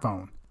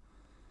smartphone.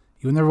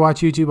 You will never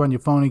watch YouTube on your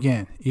phone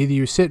again. Either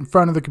you sit in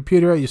front of the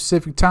computer at your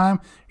specific time,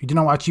 or you do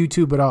not watch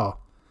YouTube at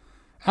all.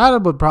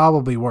 That would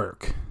probably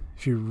work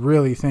if you're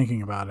really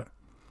thinking about it.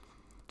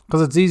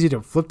 Because it's easy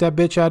to flip that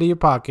bitch out of your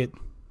pocket,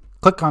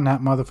 click on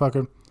that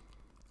motherfucker,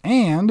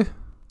 and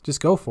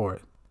just go for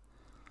it.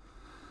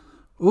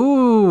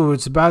 Ooh,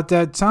 it's about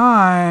that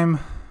time.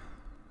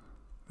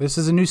 This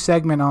is a new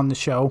segment on the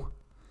show.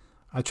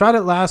 I tried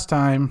it last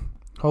time.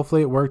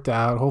 Hopefully it worked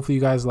out. Hopefully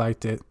you guys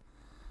liked it.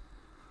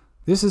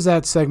 This is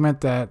that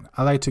segment that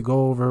I like to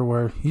go over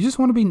where you just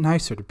want to be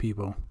nicer to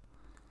people.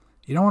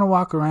 You don't want to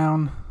walk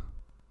around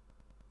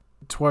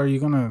to where you're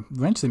going to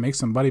eventually make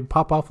somebody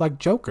pop off like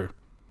Joker.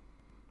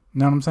 You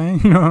know what I'm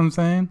saying? You know what I'm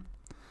saying?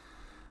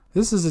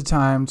 This is a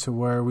time to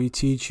where we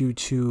teach you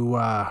to,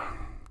 I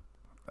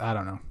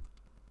don't know.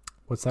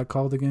 What's that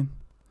called again?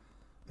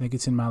 I think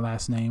it's in my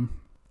last name.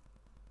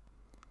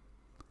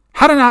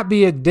 How to not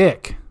be a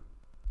dick.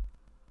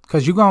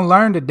 Because you're going to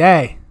learn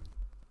today.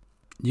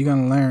 You're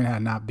going to learn how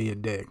to not be a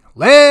dick.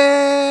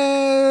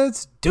 Let's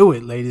Let's do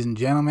it, ladies and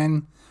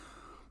gentlemen.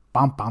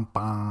 Bum, bum,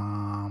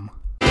 bum.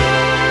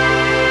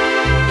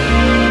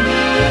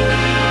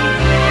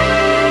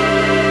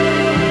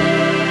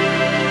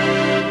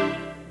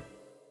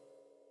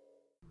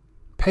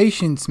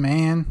 Patience,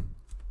 man.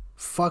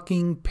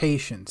 Fucking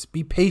patience.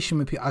 Be patient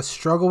with people. I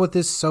struggle with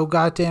this so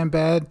goddamn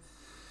bad.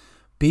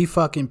 Be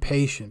fucking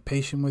patient.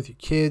 Patient with your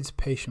kids.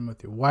 Patient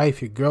with your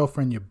wife, your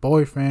girlfriend, your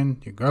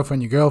boyfriend, your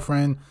girlfriend,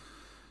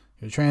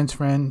 your trans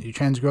friend, your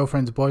trans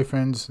girlfriends,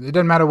 boyfriends. It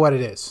doesn't matter what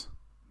it is.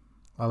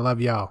 I love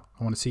y'all.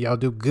 I want to see y'all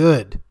do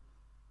good.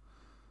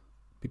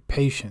 Be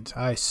patient.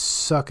 I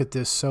suck at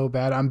this so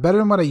bad. I'm better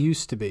than what I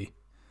used to be.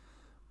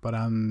 But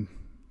I'm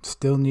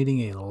still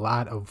needing a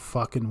lot of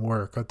fucking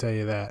work. I'll tell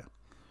you that.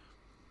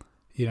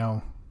 You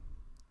know,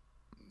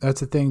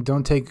 that's the thing.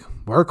 Don't take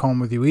work home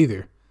with you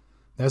either.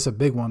 That's a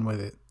big one with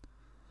it.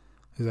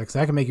 It's like, 'cause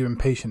I can make you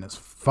impatient as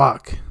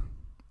fuck.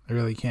 I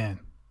really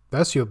can.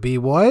 Thus you'll be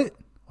what?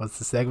 What's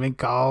the segment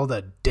called?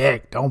 A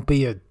dick. Don't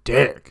be a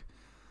dick.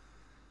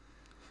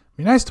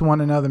 Be nice to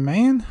one another,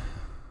 man.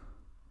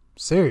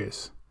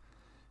 Serious.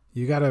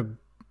 You gotta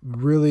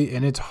really,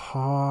 and it's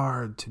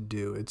hard to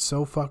do. It's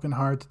so fucking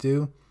hard to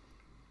do.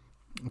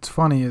 What's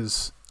funny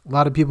is a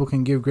lot of people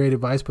can give great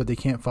advice, but they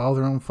can't follow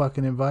their own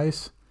fucking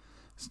advice.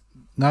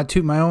 Not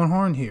toot my own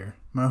horn here.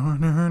 My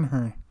own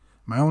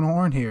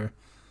horn here.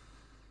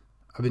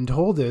 I've been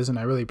told this, and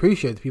I really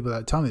appreciate the people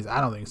that tell me this.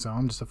 I don't think so.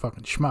 I'm just a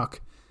fucking schmuck.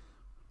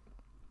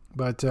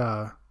 But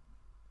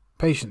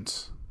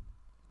patience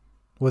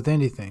with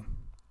anything.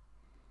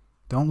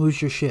 Don't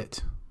lose your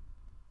shit.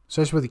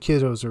 Especially with the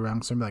kiddos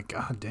around. So I'm like,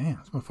 God damn,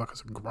 this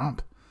motherfucker's a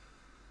grump.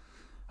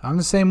 I'm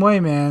the same way,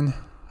 man.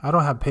 I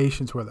don't have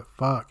patience where the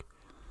fuck.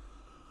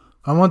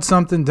 I want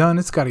something done,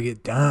 it's got to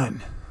get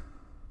done.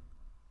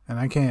 And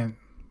I can't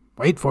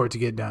wait for it to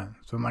get done.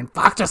 So I'm like,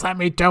 fuck, just let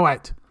me do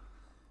it.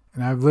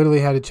 And I've literally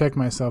had to check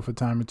myself a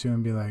time or two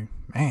and be like,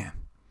 man,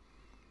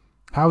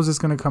 how is this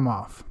going to come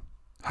off?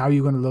 How are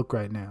you going to look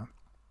right now?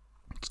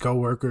 To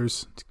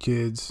co-workers, to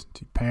kids,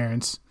 to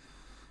parents,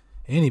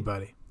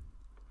 anybody.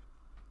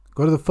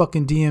 Go to the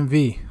fucking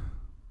DMV.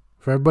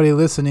 For everybody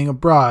listening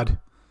abroad,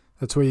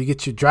 that's where you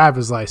get your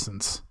driver's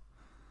license.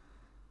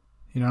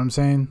 You know what I'm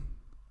saying?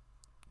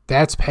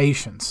 That's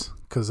patience.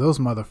 Because those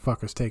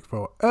motherfuckers take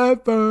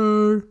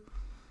forever.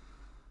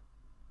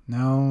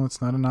 No,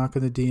 it's not a knock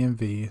on the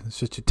DMV. It's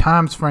just your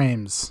times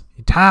frames.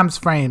 Your times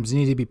frames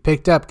need to be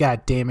picked up,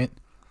 God damn it.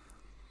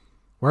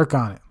 Work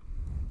on it.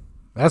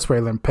 That's where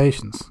you learn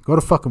patience. Go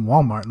to fucking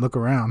Walmart and look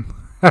around.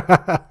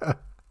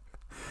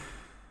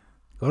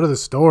 Go to the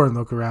store and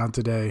look around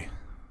today.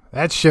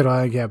 That shit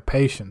I have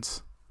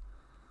patience.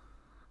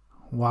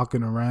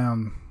 Walking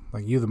around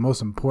like you the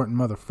most important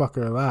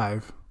motherfucker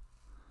alive.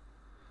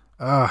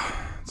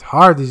 It's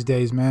hard these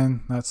days,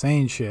 man. Not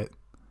saying shit.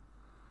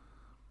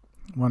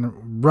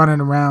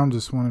 Running around,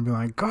 just want to be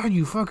like, God,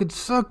 you fucking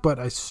suck, but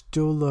I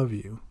still love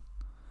you.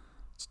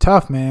 It's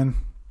tough, man.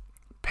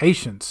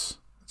 Patience.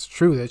 It's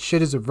true. That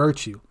shit is a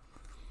virtue.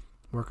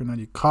 Working on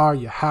your car,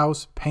 your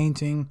house,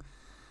 painting.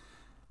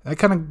 That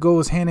kind of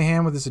goes hand in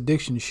hand with this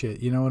addiction shit.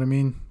 You know what I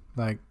mean?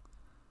 Like,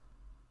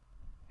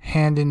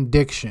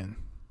 hand-in-diction.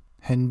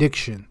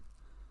 Hand-diction.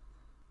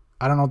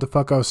 I don't know what the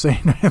fuck I was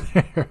saying right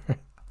there.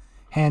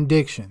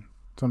 Hand-diction.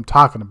 That's what I'm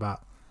talking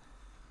about.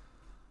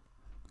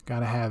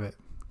 Gotta have it.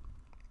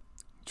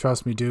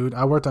 Trust me, dude.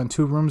 I worked on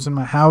 2 rooms in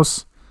my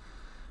house.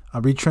 I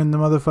retrimmed the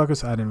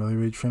motherfuckers. I didn't really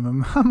retrim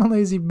them. I'm a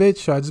lazy bitch,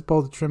 so I just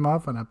pulled the trim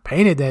off and I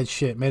painted that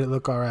shit. Made it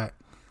look alright.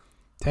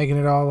 Taking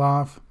it all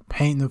off.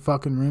 Painting the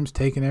fucking rooms.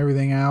 Taking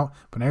everything out.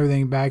 Putting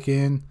everything back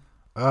in.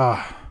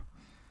 Ugh.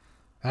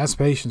 That's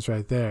patience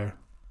right there.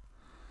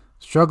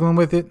 Struggling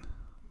with it.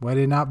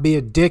 Whether or not be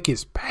a dick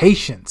is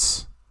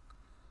patience.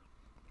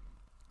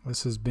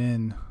 This has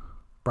been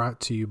brought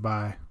to you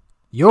by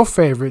your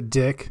favorite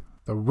dick,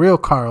 the real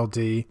Carl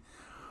D.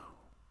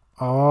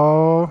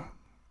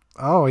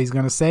 Oh, he's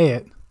going to say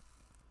it.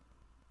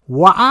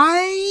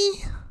 Why?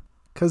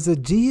 Because the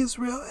D is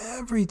real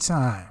every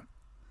time.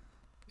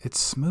 It's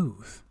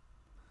smooth.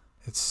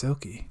 It's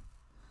silky.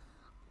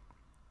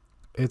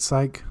 It's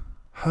like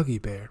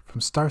Huggy Bear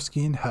from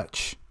Starsky and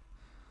Hutch.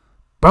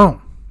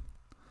 Boom.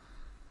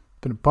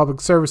 Been a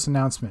public service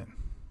announcement.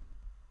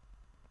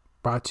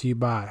 Brought to you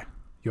by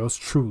yours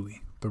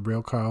truly, the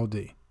real Carl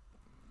D.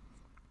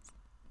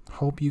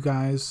 Hope you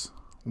guys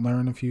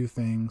learn a few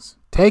things.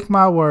 Take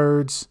my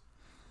words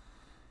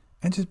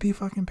and just be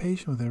fucking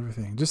patient with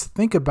everything. Just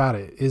think about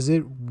it. Is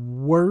it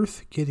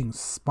worth getting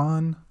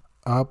spun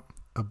up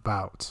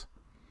about?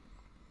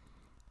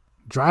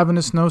 Driving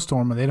a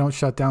snowstorm when they don't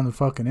shut down the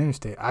fucking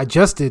interstate. I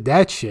just did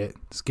that shit.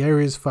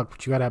 Scary as fuck,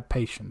 but you gotta have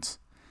patience.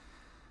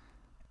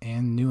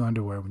 And new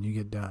underwear when you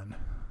get done.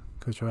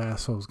 Because your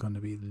asshole's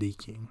gonna be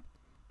leaking.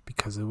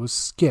 Because it was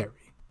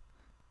scary.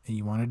 And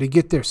you wanted to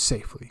get there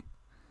safely.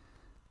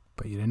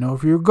 But you didn't know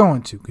if you were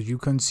going to. Because you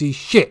couldn't see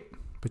shit.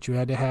 But you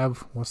had to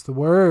have, what's the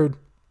word?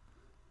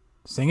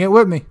 Sing it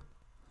with me.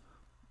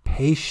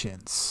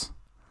 Patience.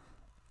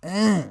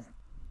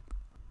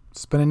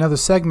 It's been another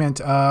segment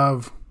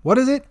of, what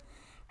is it?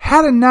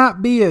 How to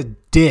not be a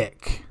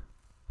dick.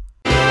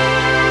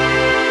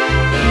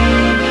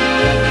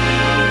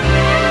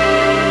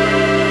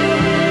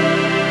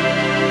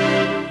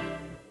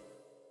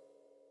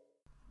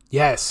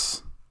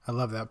 Yes, I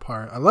love that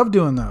part. I love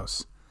doing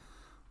those.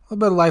 A little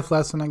bit of life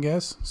lesson, I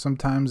guess.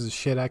 Sometimes the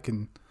shit I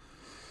can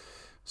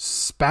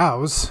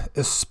espouse,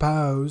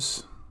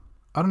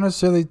 I don't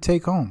necessarily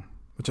take home,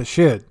 which I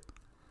should.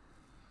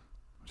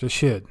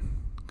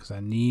 Because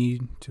I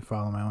need to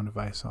follow my own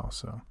advice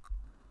also.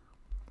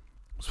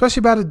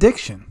 Especially about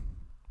addiction.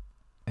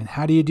 And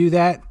how do you do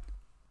that?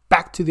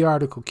 Back to the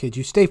article, kids.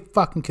 You stay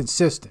fucking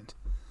consistent.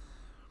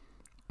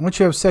 Once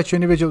you have set your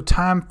individual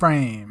time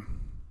frame,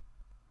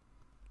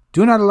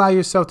 do not allow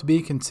yourself to be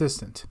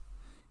inconsistent.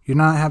 You do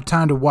not have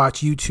time to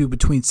watch YouTube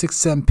between 6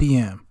 and 7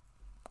 p.m.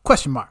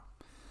 Question mark.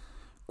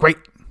 Great.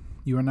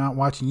 You are not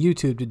watching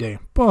YouTube today.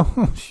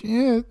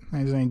 Bullshit.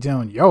 I just ain't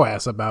telling your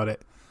ass about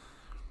it.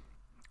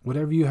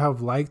 Whatever you have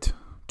liked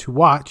to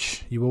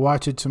watch, you will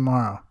watch it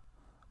tomorrow.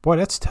 Boy,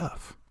 that's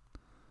tough.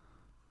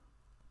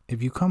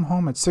 If you come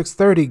home at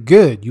 6:30,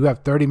 good. You have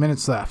 30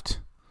 minutes left.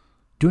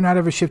 Do not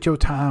ever shift your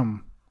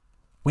time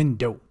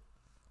window.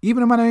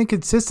 Even amount of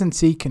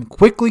inconsistency can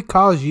quickly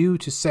cause you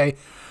to say,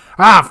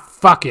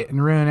 fuck it,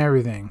 and ruin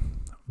everything.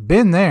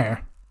 Been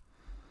there.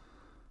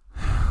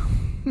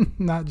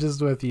 Not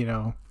just with,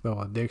 the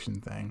whole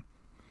addiction thing.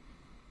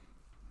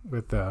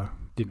 With,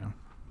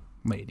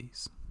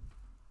 ladies.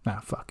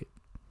 Fuck it.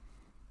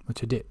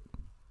 Which I did.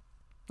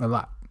 A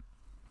lot.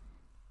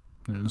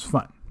 And it was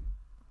fun.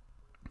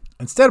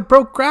 Instead of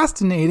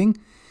procrastinating,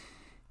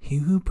 he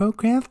who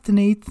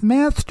procrastinates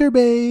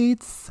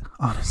masturbates.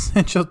 On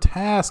essential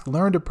tasks,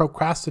 learn to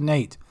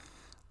procrastinate.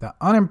 The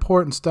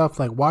unimportant stuff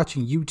like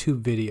watching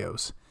YouTube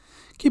videos.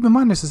 Keep in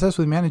mind that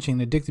successfully managing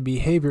addictive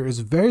behavior is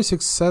very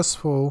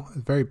successful,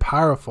 very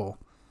powerful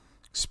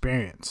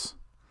experience.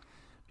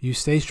 If you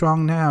stay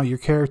strong now, your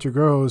character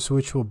grows,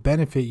 which will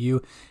benefit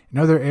you in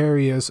other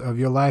areas of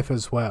your life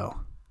as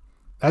well.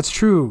 That's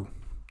true.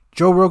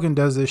 Joe Rogan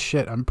does this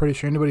shit. I'm pretty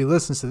sure anybody who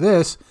listens to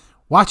this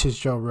watches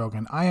Joe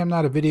Rogan. I am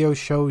not a video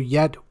show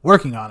yet,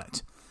 working on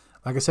it.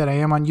 Like I said, I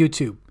am on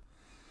YouTube.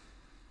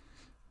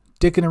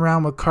 Dicking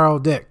around with Carl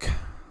Dick.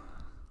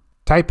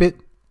 Type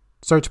it,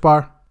 search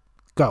bar,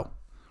 go.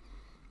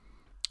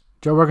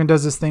 Joe Rogan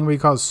does this thing where he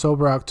calls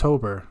Sober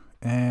October,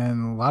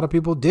 and a lot of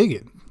people dig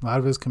it. A lot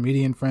of his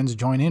comedian friends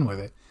join in with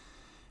it.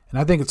 And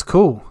I think it's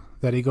cool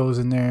that he goes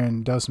in there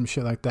and does some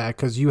shit like that,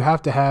 because you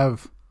have to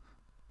have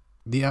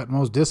the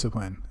utmost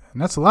discipline.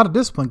 And that's a lot of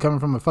discipline coming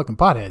from a fucking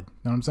pothead.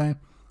 You know what I'm saying?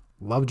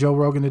 Love Joe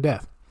Rogan to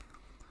death.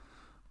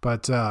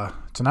 But to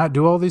not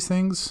do all these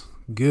things,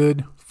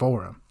 good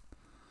for him.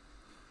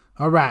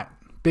 All right.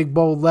 Big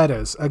bold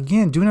letters.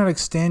 Again, do not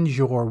extend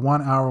your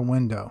 1 hour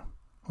window.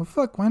 Well,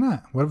 fuck, why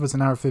not? What if it's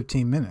an hour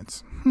 15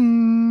 minutes?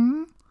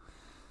 You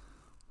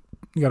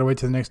gotta wait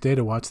till the next day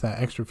to watch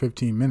that extra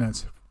 15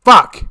 minutes.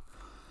 Fuck!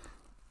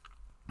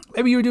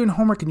 Maybe you were doing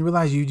homework and you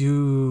realize you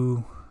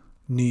do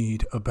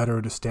need a better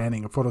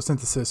understanding of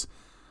photosynthesis.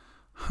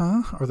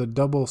 Or the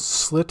double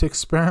slit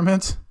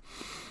experiment?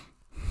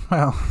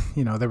 Well,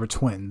 they were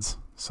twins,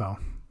 so...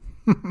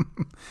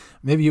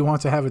 Maybe you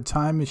want to have a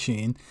time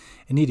machine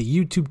and need a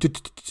YouTube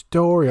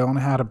tutorial on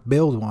how to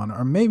build one.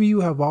 Or maybe you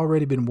have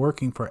already been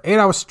working for 8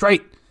 hours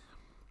straight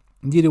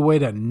and need a way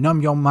to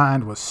numb your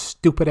mind with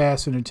stupid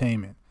ass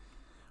entertainment.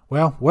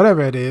 Well,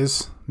 whatever it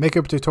is,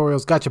 Makeup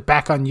Tutorials got your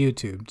back on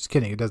YouTube. Just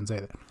kidding, it doesn't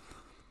say that.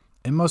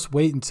 It must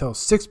wait until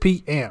 6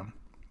 p.m.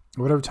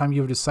 or whatever time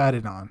you've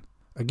decided on.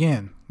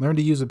 Again, learn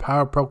to use the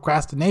power of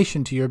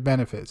procrastination to your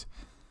benefit.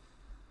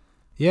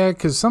 Yeah,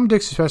 because some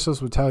addiction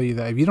specialists will tell you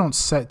that if you don't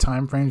set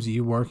time frames that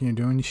you work and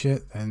you're doing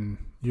shit, then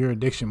your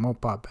addiction won't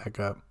pop back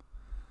up.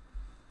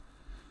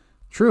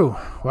 True.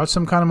 Watch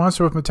Some Kind of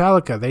Monster with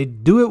Metallica. They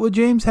do it with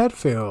James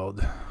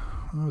Hetfield.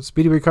 Well,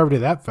 speedy recovery to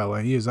that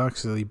fella. He is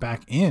actually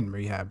back in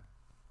rehab.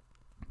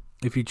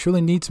 If you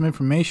truly need some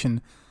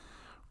information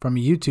from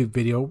a YouTube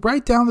video,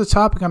 write down the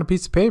topic on a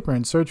piece of paper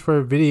and search for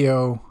a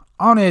video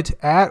on it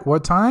at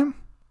what time?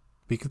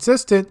 Be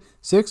consistent.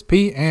 6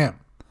 p.m.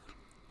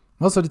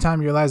 Most of the time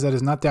you realize that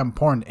it's not that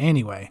important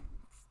anyway.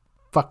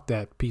 Fuck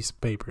that piece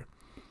of paper.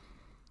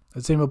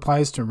 The same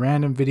applies to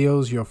random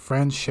videos your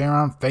friends share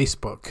on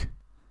Facebook.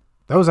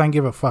 Those I can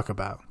give a fuck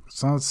about.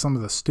 Some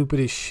of the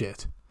stupidest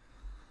shit.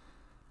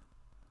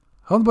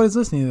 Hope nobody's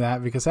listening to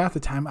that, because half the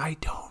time I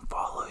don't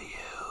follow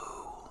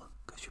you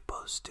because you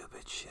post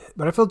stupid shit.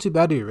 But I feel too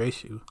bad to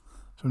erase you.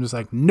 So I'm just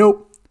like,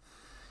 nope.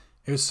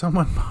 If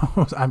someone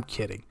posts, I'm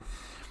kidding.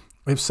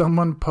 If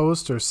someone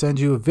posts or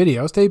sends you a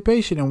video, stay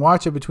patient and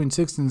watch it between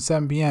 6 and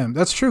 7 p.m.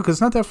 That's true, because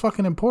it's not that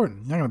fucking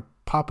important. You're not going to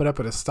pop it up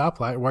at a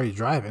stoplight while you're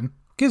driving.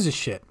 Who gives a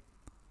shit?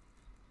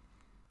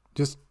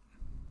 Just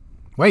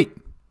wait.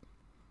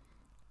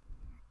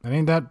 That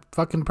ain't that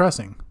fucking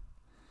pressing.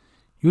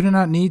 You do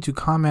not need to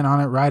comment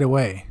on it right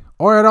away.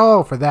 Or at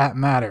all, for that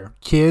matter.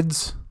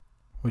 Kids,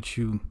 which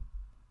you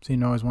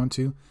seem to always want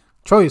to.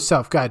 Control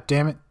yourself, god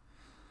damn it.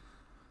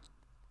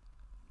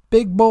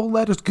 Big bold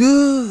letters.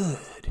 Good.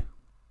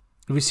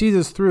 If you see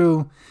this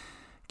through,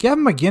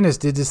 Gavin McInnes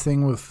did this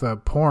thing with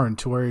porn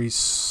to where he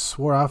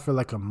swore off for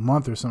like a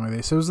month or something.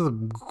 They said it was the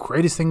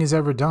greatest thing he's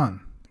ever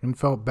done and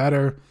felt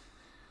better.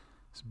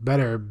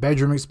 Better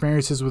bedroom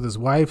experiences with his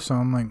wife. So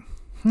I'm like,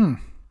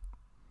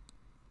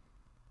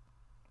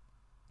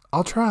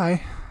 I'll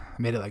try. I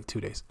made it like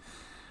 2 days.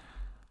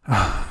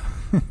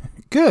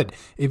 Good.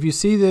 If you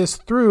see this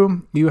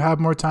through, you have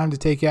more time to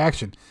take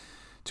action,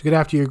 to get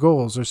after your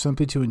goals, or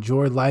simply to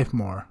enjoy life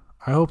more.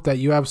 I hope that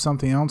you have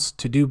something else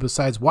to do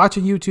besides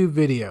watching YouTube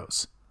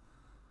videos.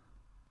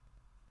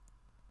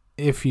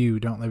 If you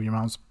don't live in your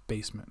mom's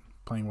basement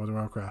playing World of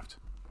Warcraft,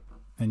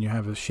 and you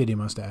have a shitty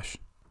mustache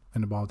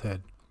and a bald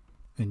head,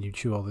 and you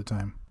chew all the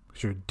time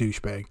because you're a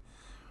douchebag.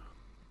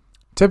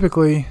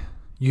 Typically,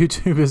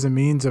 YouTube is a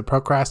means of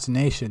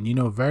procrastination. You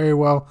know very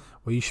well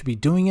what you should be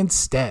doing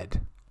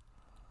instead.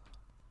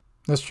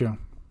 That's true.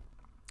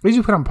 I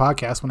usually put on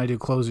podcasts when I do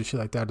clothes and shit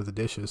like that, or the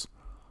dishes.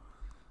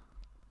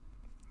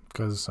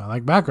 Because I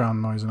like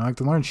background noise and I like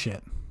to learn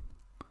shit.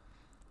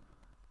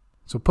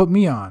 So put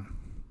me on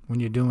when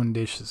you're doing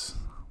dishes.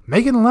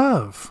 Making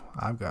love.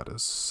 I've got a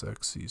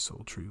sexy,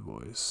 sultry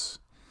voice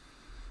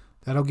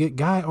that'll get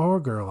guy or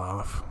girl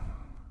off.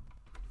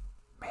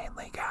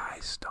 Mainly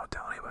guys. Don't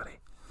tell anybody.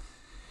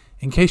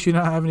 In case you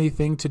don't have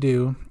anything to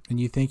do and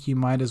you think you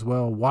might as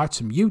well watch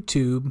some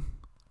YouTube,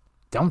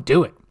 don't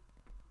do it.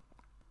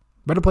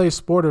 Better play a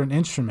sport or an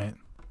instrument.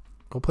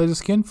 Go play the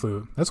skin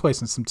flute. That's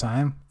wasting some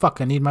time.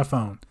 Fuck, I need my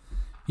phone.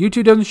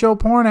 YouTube doesn't show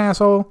porn,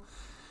 asshole.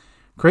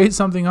 Create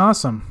something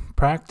awesome.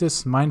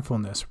 Practice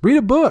mindfulness. Read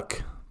a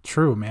book.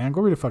 True, man.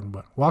 Go read a fucking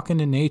book. Walk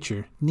into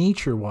nature.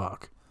 Nature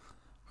walk.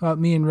 Without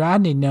me and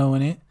Rodney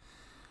knowing it.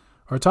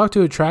 Or talk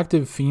to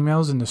attractive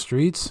females in the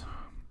streets.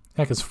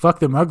 Yeah, because fuck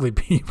them ugly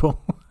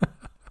people.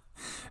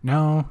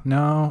 No.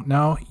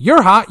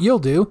 You're hot. You'll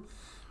do.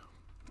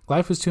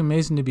 Life is too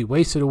amazing to be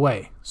wasted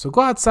away. So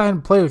go outside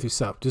and play with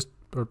yourself.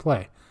 Or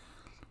play.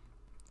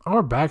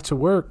 Or back to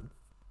work,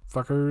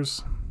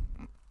 fuckers.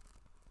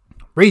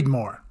 Read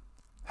more.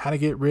 How to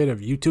get rid of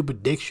YouTube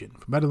addiction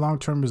for better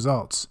long-term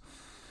results.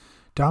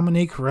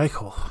 Dominique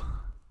Reichel.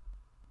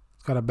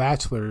 He's got a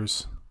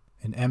bachelor's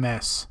in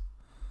MS.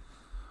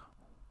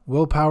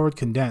 Willpower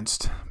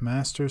condensed.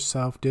 Master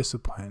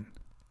self-discipline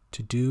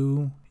to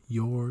do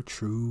your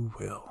true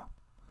will.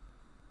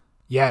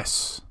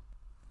 Yes.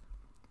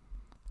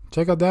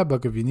 Check out that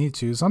book if you need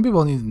to. Some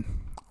people need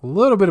a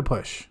little bit of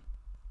push.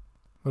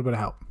 A little bit of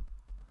help.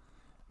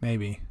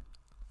 Maybe.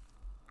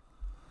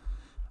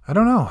 I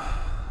don't know.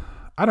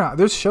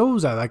 There's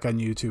shows I like on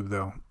YouTube,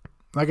 though.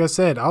 Like I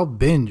said, I'll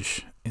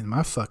binge in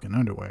my fucking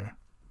underwear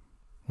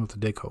with the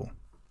dick hole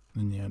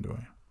in the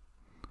underwear.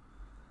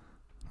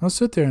 I'll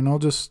sit there and I'll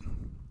just...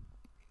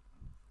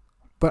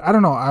 But I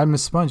don't know. I'm a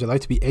sponge. I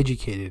like to be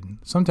educated.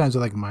 Sometimes I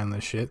like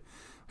mindless shit.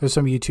 There's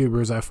some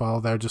YouTubers I follow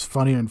that are just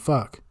funnier than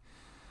fuck.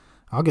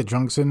 I'll get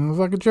drunk sitting in the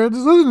fucking chair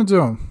just listening to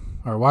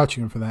them. Or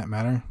watching them, for that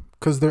matter.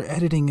 Because their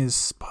editing is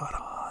spot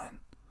on.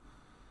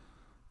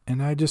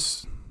 And I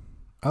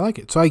like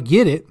it. So I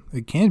get it.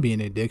 It can be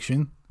an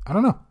addiction. I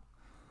don't know.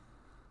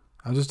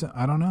 I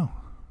don't know.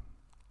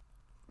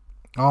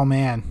 Oh,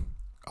 man.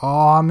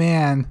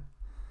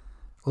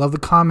 Love the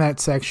comment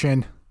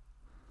section.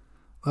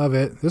 Love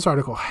it. This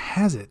article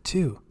has it,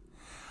 too.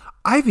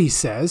 Ivy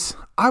says,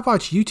 I've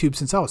watched YouTube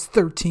since I was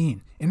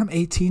 13, and I'm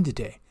 18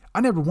 today.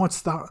 I never once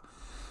thought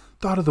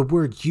of the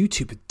word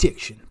YouTube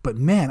addiction, but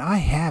man, I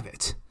have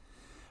it.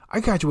 I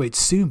graduate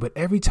soon, but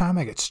every time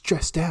I get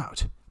stressed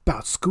out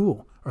about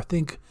school or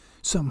think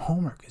some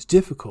homework is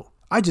difficult,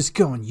 I just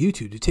go on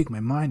YouTube to take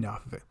my mind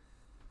off of it.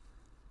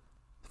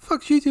 The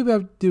fuck does YouTube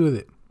have to do with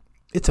it?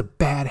 It's a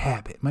bad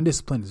habit. My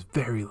discipline is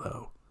very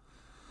low.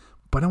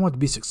 But I want to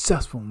be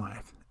successful in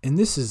life. And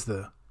this is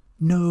the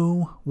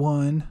number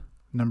one.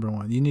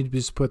 You need to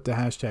just put the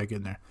hashtag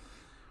in there.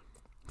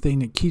 Thing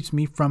that keeps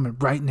me from it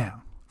right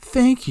now.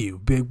 Thank you,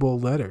 big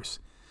bold letters.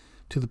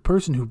 To the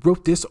person who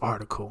wrote this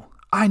article,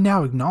 I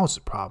now acknowledge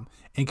the problem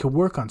and can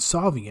work on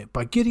solving it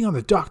by getting on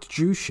the Dr.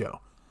 Drew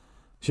show.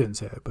 Shouldn't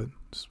say it, but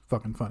it's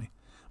fucking funny.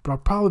 But I'll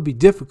probably be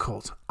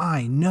difficult.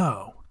 I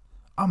know.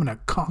 I'm going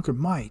to conquer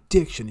my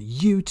addiction to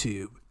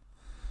YouTube.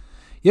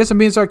 Yes, I'm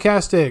being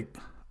sarcastic.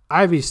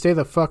 Ivy, stay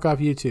the fuck off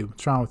YouTube.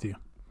 What's wrong with you?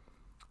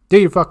 Do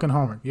your fucking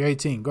homework. You're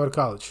 18. Go to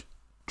college.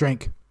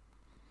 Drink.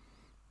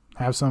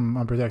 Have some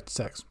unprotected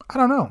sex. I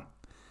don't know.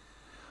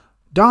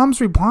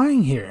 Dom's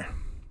replying here.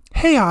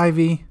 Hey,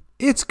 Ivy.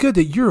 It's good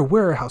that you're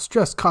aware of how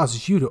stress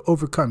causes you to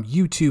overcome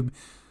YouTube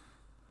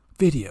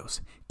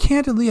videos.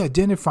 Candidly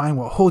identifying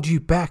what holds you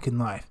back in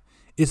life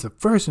is the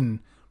first and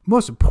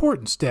most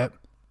important step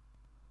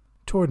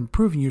toward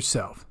improving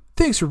yourself.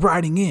 Thanks for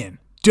writing in,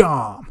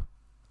 Dom.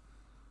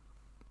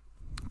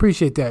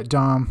 Appreciate that,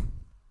 Dom.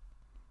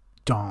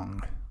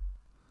 Dong.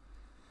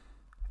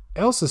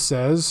 Elsa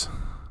says,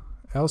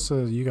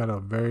 you got a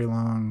very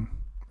long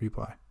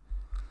reply.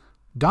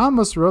 Dom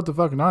must have wrote the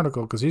fucking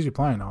article because he's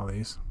replying to all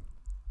these.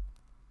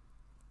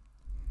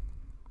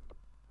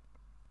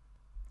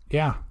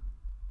 Yeah.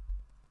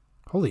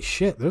 Holy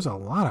shit, there's a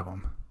lot of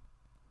them.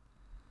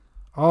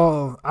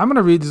 Oh, I'm going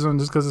to read this one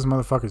just because this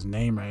motherfucker's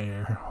name right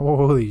here.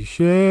 Holy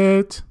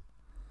shit.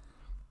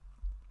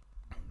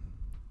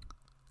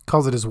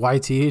 Calls it his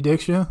YT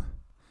addiction.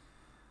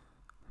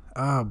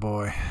 Oh,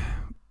 boy.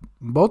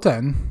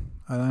 Bolton.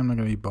 I'm not going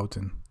to be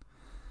Bolton.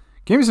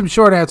 Give me some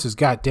short answers,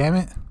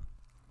 goddammit.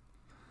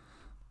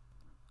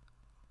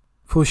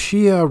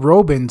 Fushia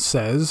Robin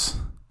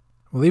says,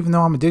 well, even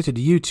though I'm addicted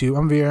to YouTube,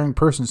 I'm a very young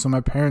person, so my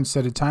parents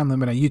set a time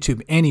limit on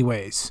YouTube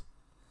anyways.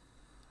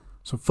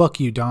 So fuck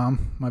you,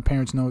 Dom. My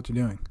parents know what they're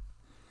doing.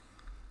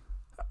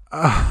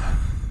 What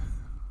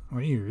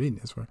are you reading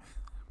this for?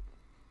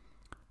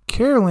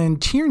 Carolyn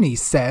Tierney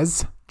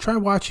says, try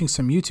watching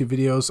some YouTube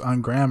videos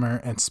on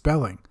grammar and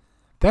spelling.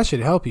 That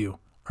should help you,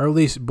 or at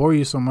least bore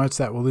you so much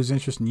that we'll lose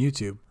interest in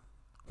YouTube.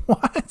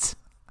 What?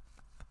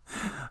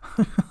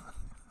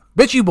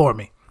 Bitch, you bore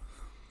me.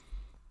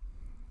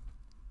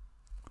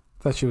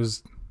 Thought she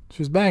was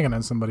bagging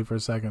on somebody for a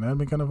second. That'd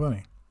be kind of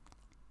funny.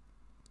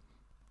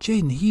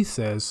 Jaden Heath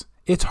says,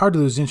 it's hard to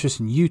lose interest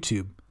in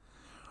YouTube.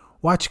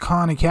 Watch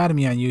Khan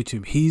Academy on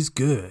YouTube. He's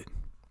good.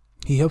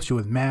 He helps you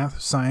with math,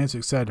 science,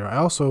 etc. I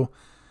also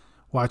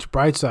watch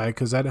Brightside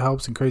because that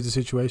helps in crazy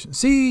situations.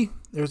 See,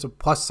 there's a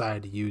plus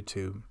side to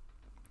YouTube.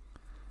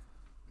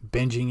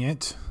 Binging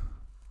it.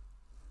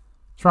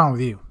 What's wrong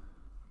with you?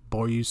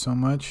 Bore you so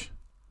much?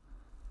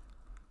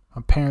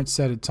 My parents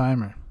set a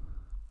timer.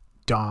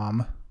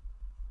 Dom.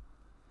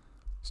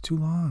 It's too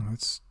long.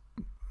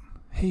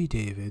 Hey,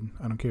 David.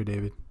 I don't care,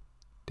 David.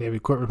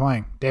 David, quit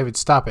replying. David,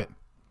 stop it.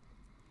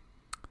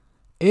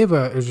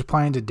 Ava is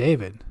replying to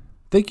David.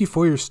 Thank you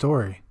for your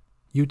story.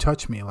 You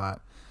touch me a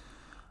lot.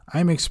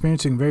 I'm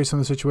experiencing a very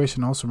similar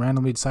situation. Also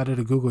randomly decided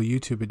to Google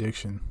YouTube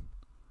addiction.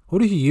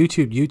 What if you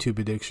YouTube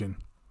addiction?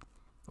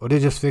 Would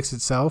it just fix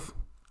itself?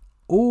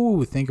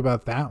 Ooh, think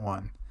about that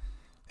one.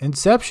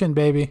 Inception,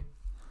 baby.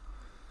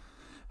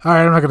 All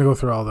right, I'm not going to go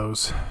through all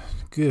those.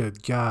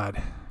 Good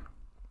God.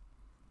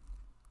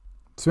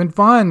 It's been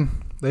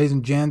fun, ladies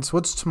and gents.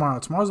 What's tomorrow?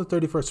 Tomorrow's the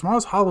 31st.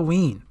 Tomorrow's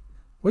Halloween.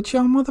 What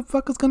y'all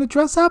motherfuckers going to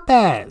dress up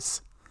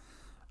as?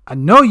 I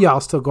know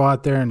y'all still go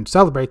out there and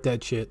celebrate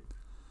that shit.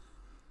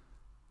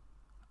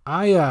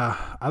 I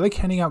like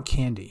handing out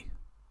candy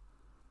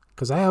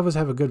because I always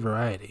have a good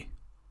variety.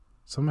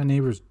 Some of my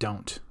neighbors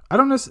don't.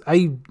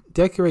 I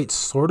decorate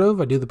sort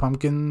of. I do the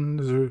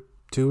pumpkins or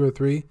 2 or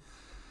 3.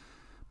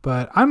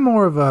 But I'm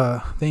more of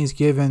a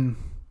Thanksgiving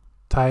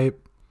type.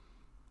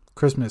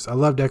 Christmas. I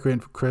love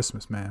decorating for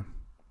Christmas, man.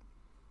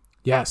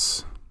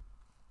 Yes.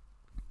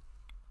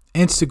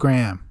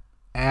 Instagram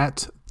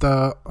at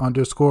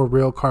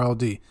 @the_real Carl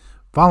D.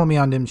 Follow me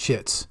on them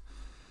shits.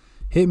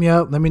 Hit me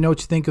up. Let me know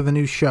what you think of the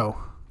new show.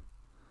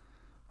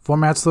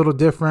 Format's a little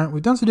different.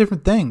 We've done some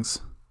different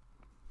things.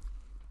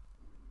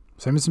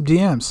 Send me some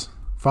DMs.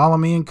 Follow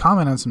me and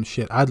comment on some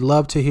shit. I'd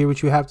love to hear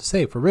what you have to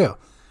say, for real.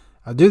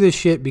 I do this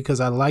shit because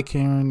I like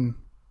hearing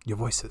your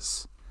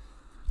voices.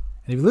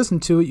 And if you listen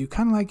to it, you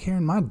kind of like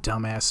hearing my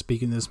dumbass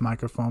speak in this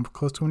microphone for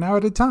close to an hour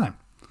at a time.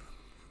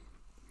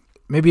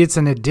 Maybe it's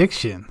an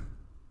addiction.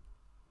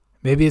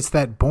 Maybe it's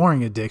that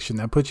boring addiction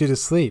that puts you to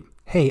sleep.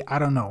 Hey, I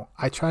don't know.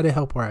 I try to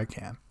help where I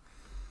can.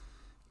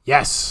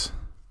 Yes.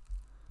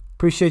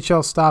 Appreciate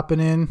y'all stopping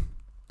in.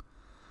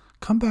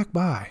 Come back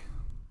by.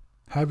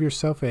 Have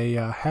yourself a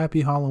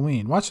happy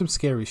Halloween. Watch some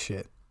scary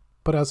shit.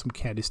 Put out some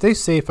candy. Stay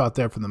safe out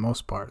there for the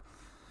most part.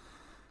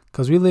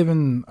 Because we live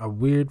in a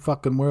weird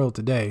fucking world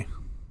today.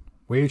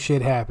 Weird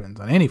shit happens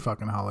on any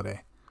fucking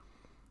holiday.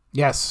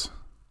 Yes.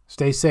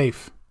 Stay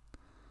safe.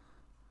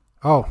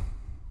 Oh.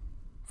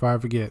 Before I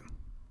forget.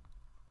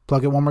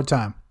 Plug it one more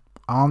time.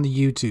 On the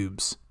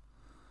YouTubes.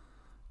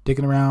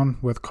 Dicking around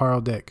with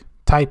Carl Dick.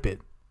 Type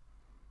it.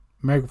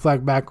 American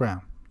flag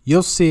background.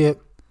 You'll see it.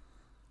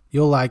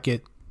 You'll like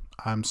it.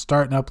 I'm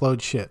starting to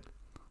upload shit.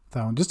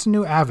 So just a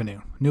new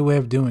avenue. New way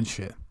of doing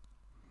shit.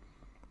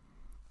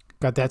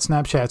 Got that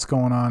Snapchats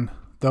going on.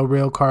 The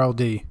real Carl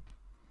D.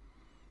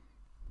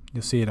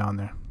 You'll see it on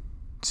there.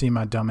 See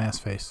my dumbass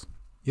face.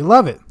 You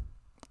love it.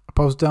 I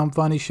post dumb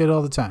funny shit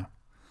all the time.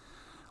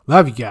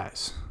 Love you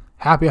guys.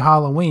 Happy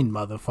Halloween,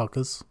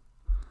 motherfuckers.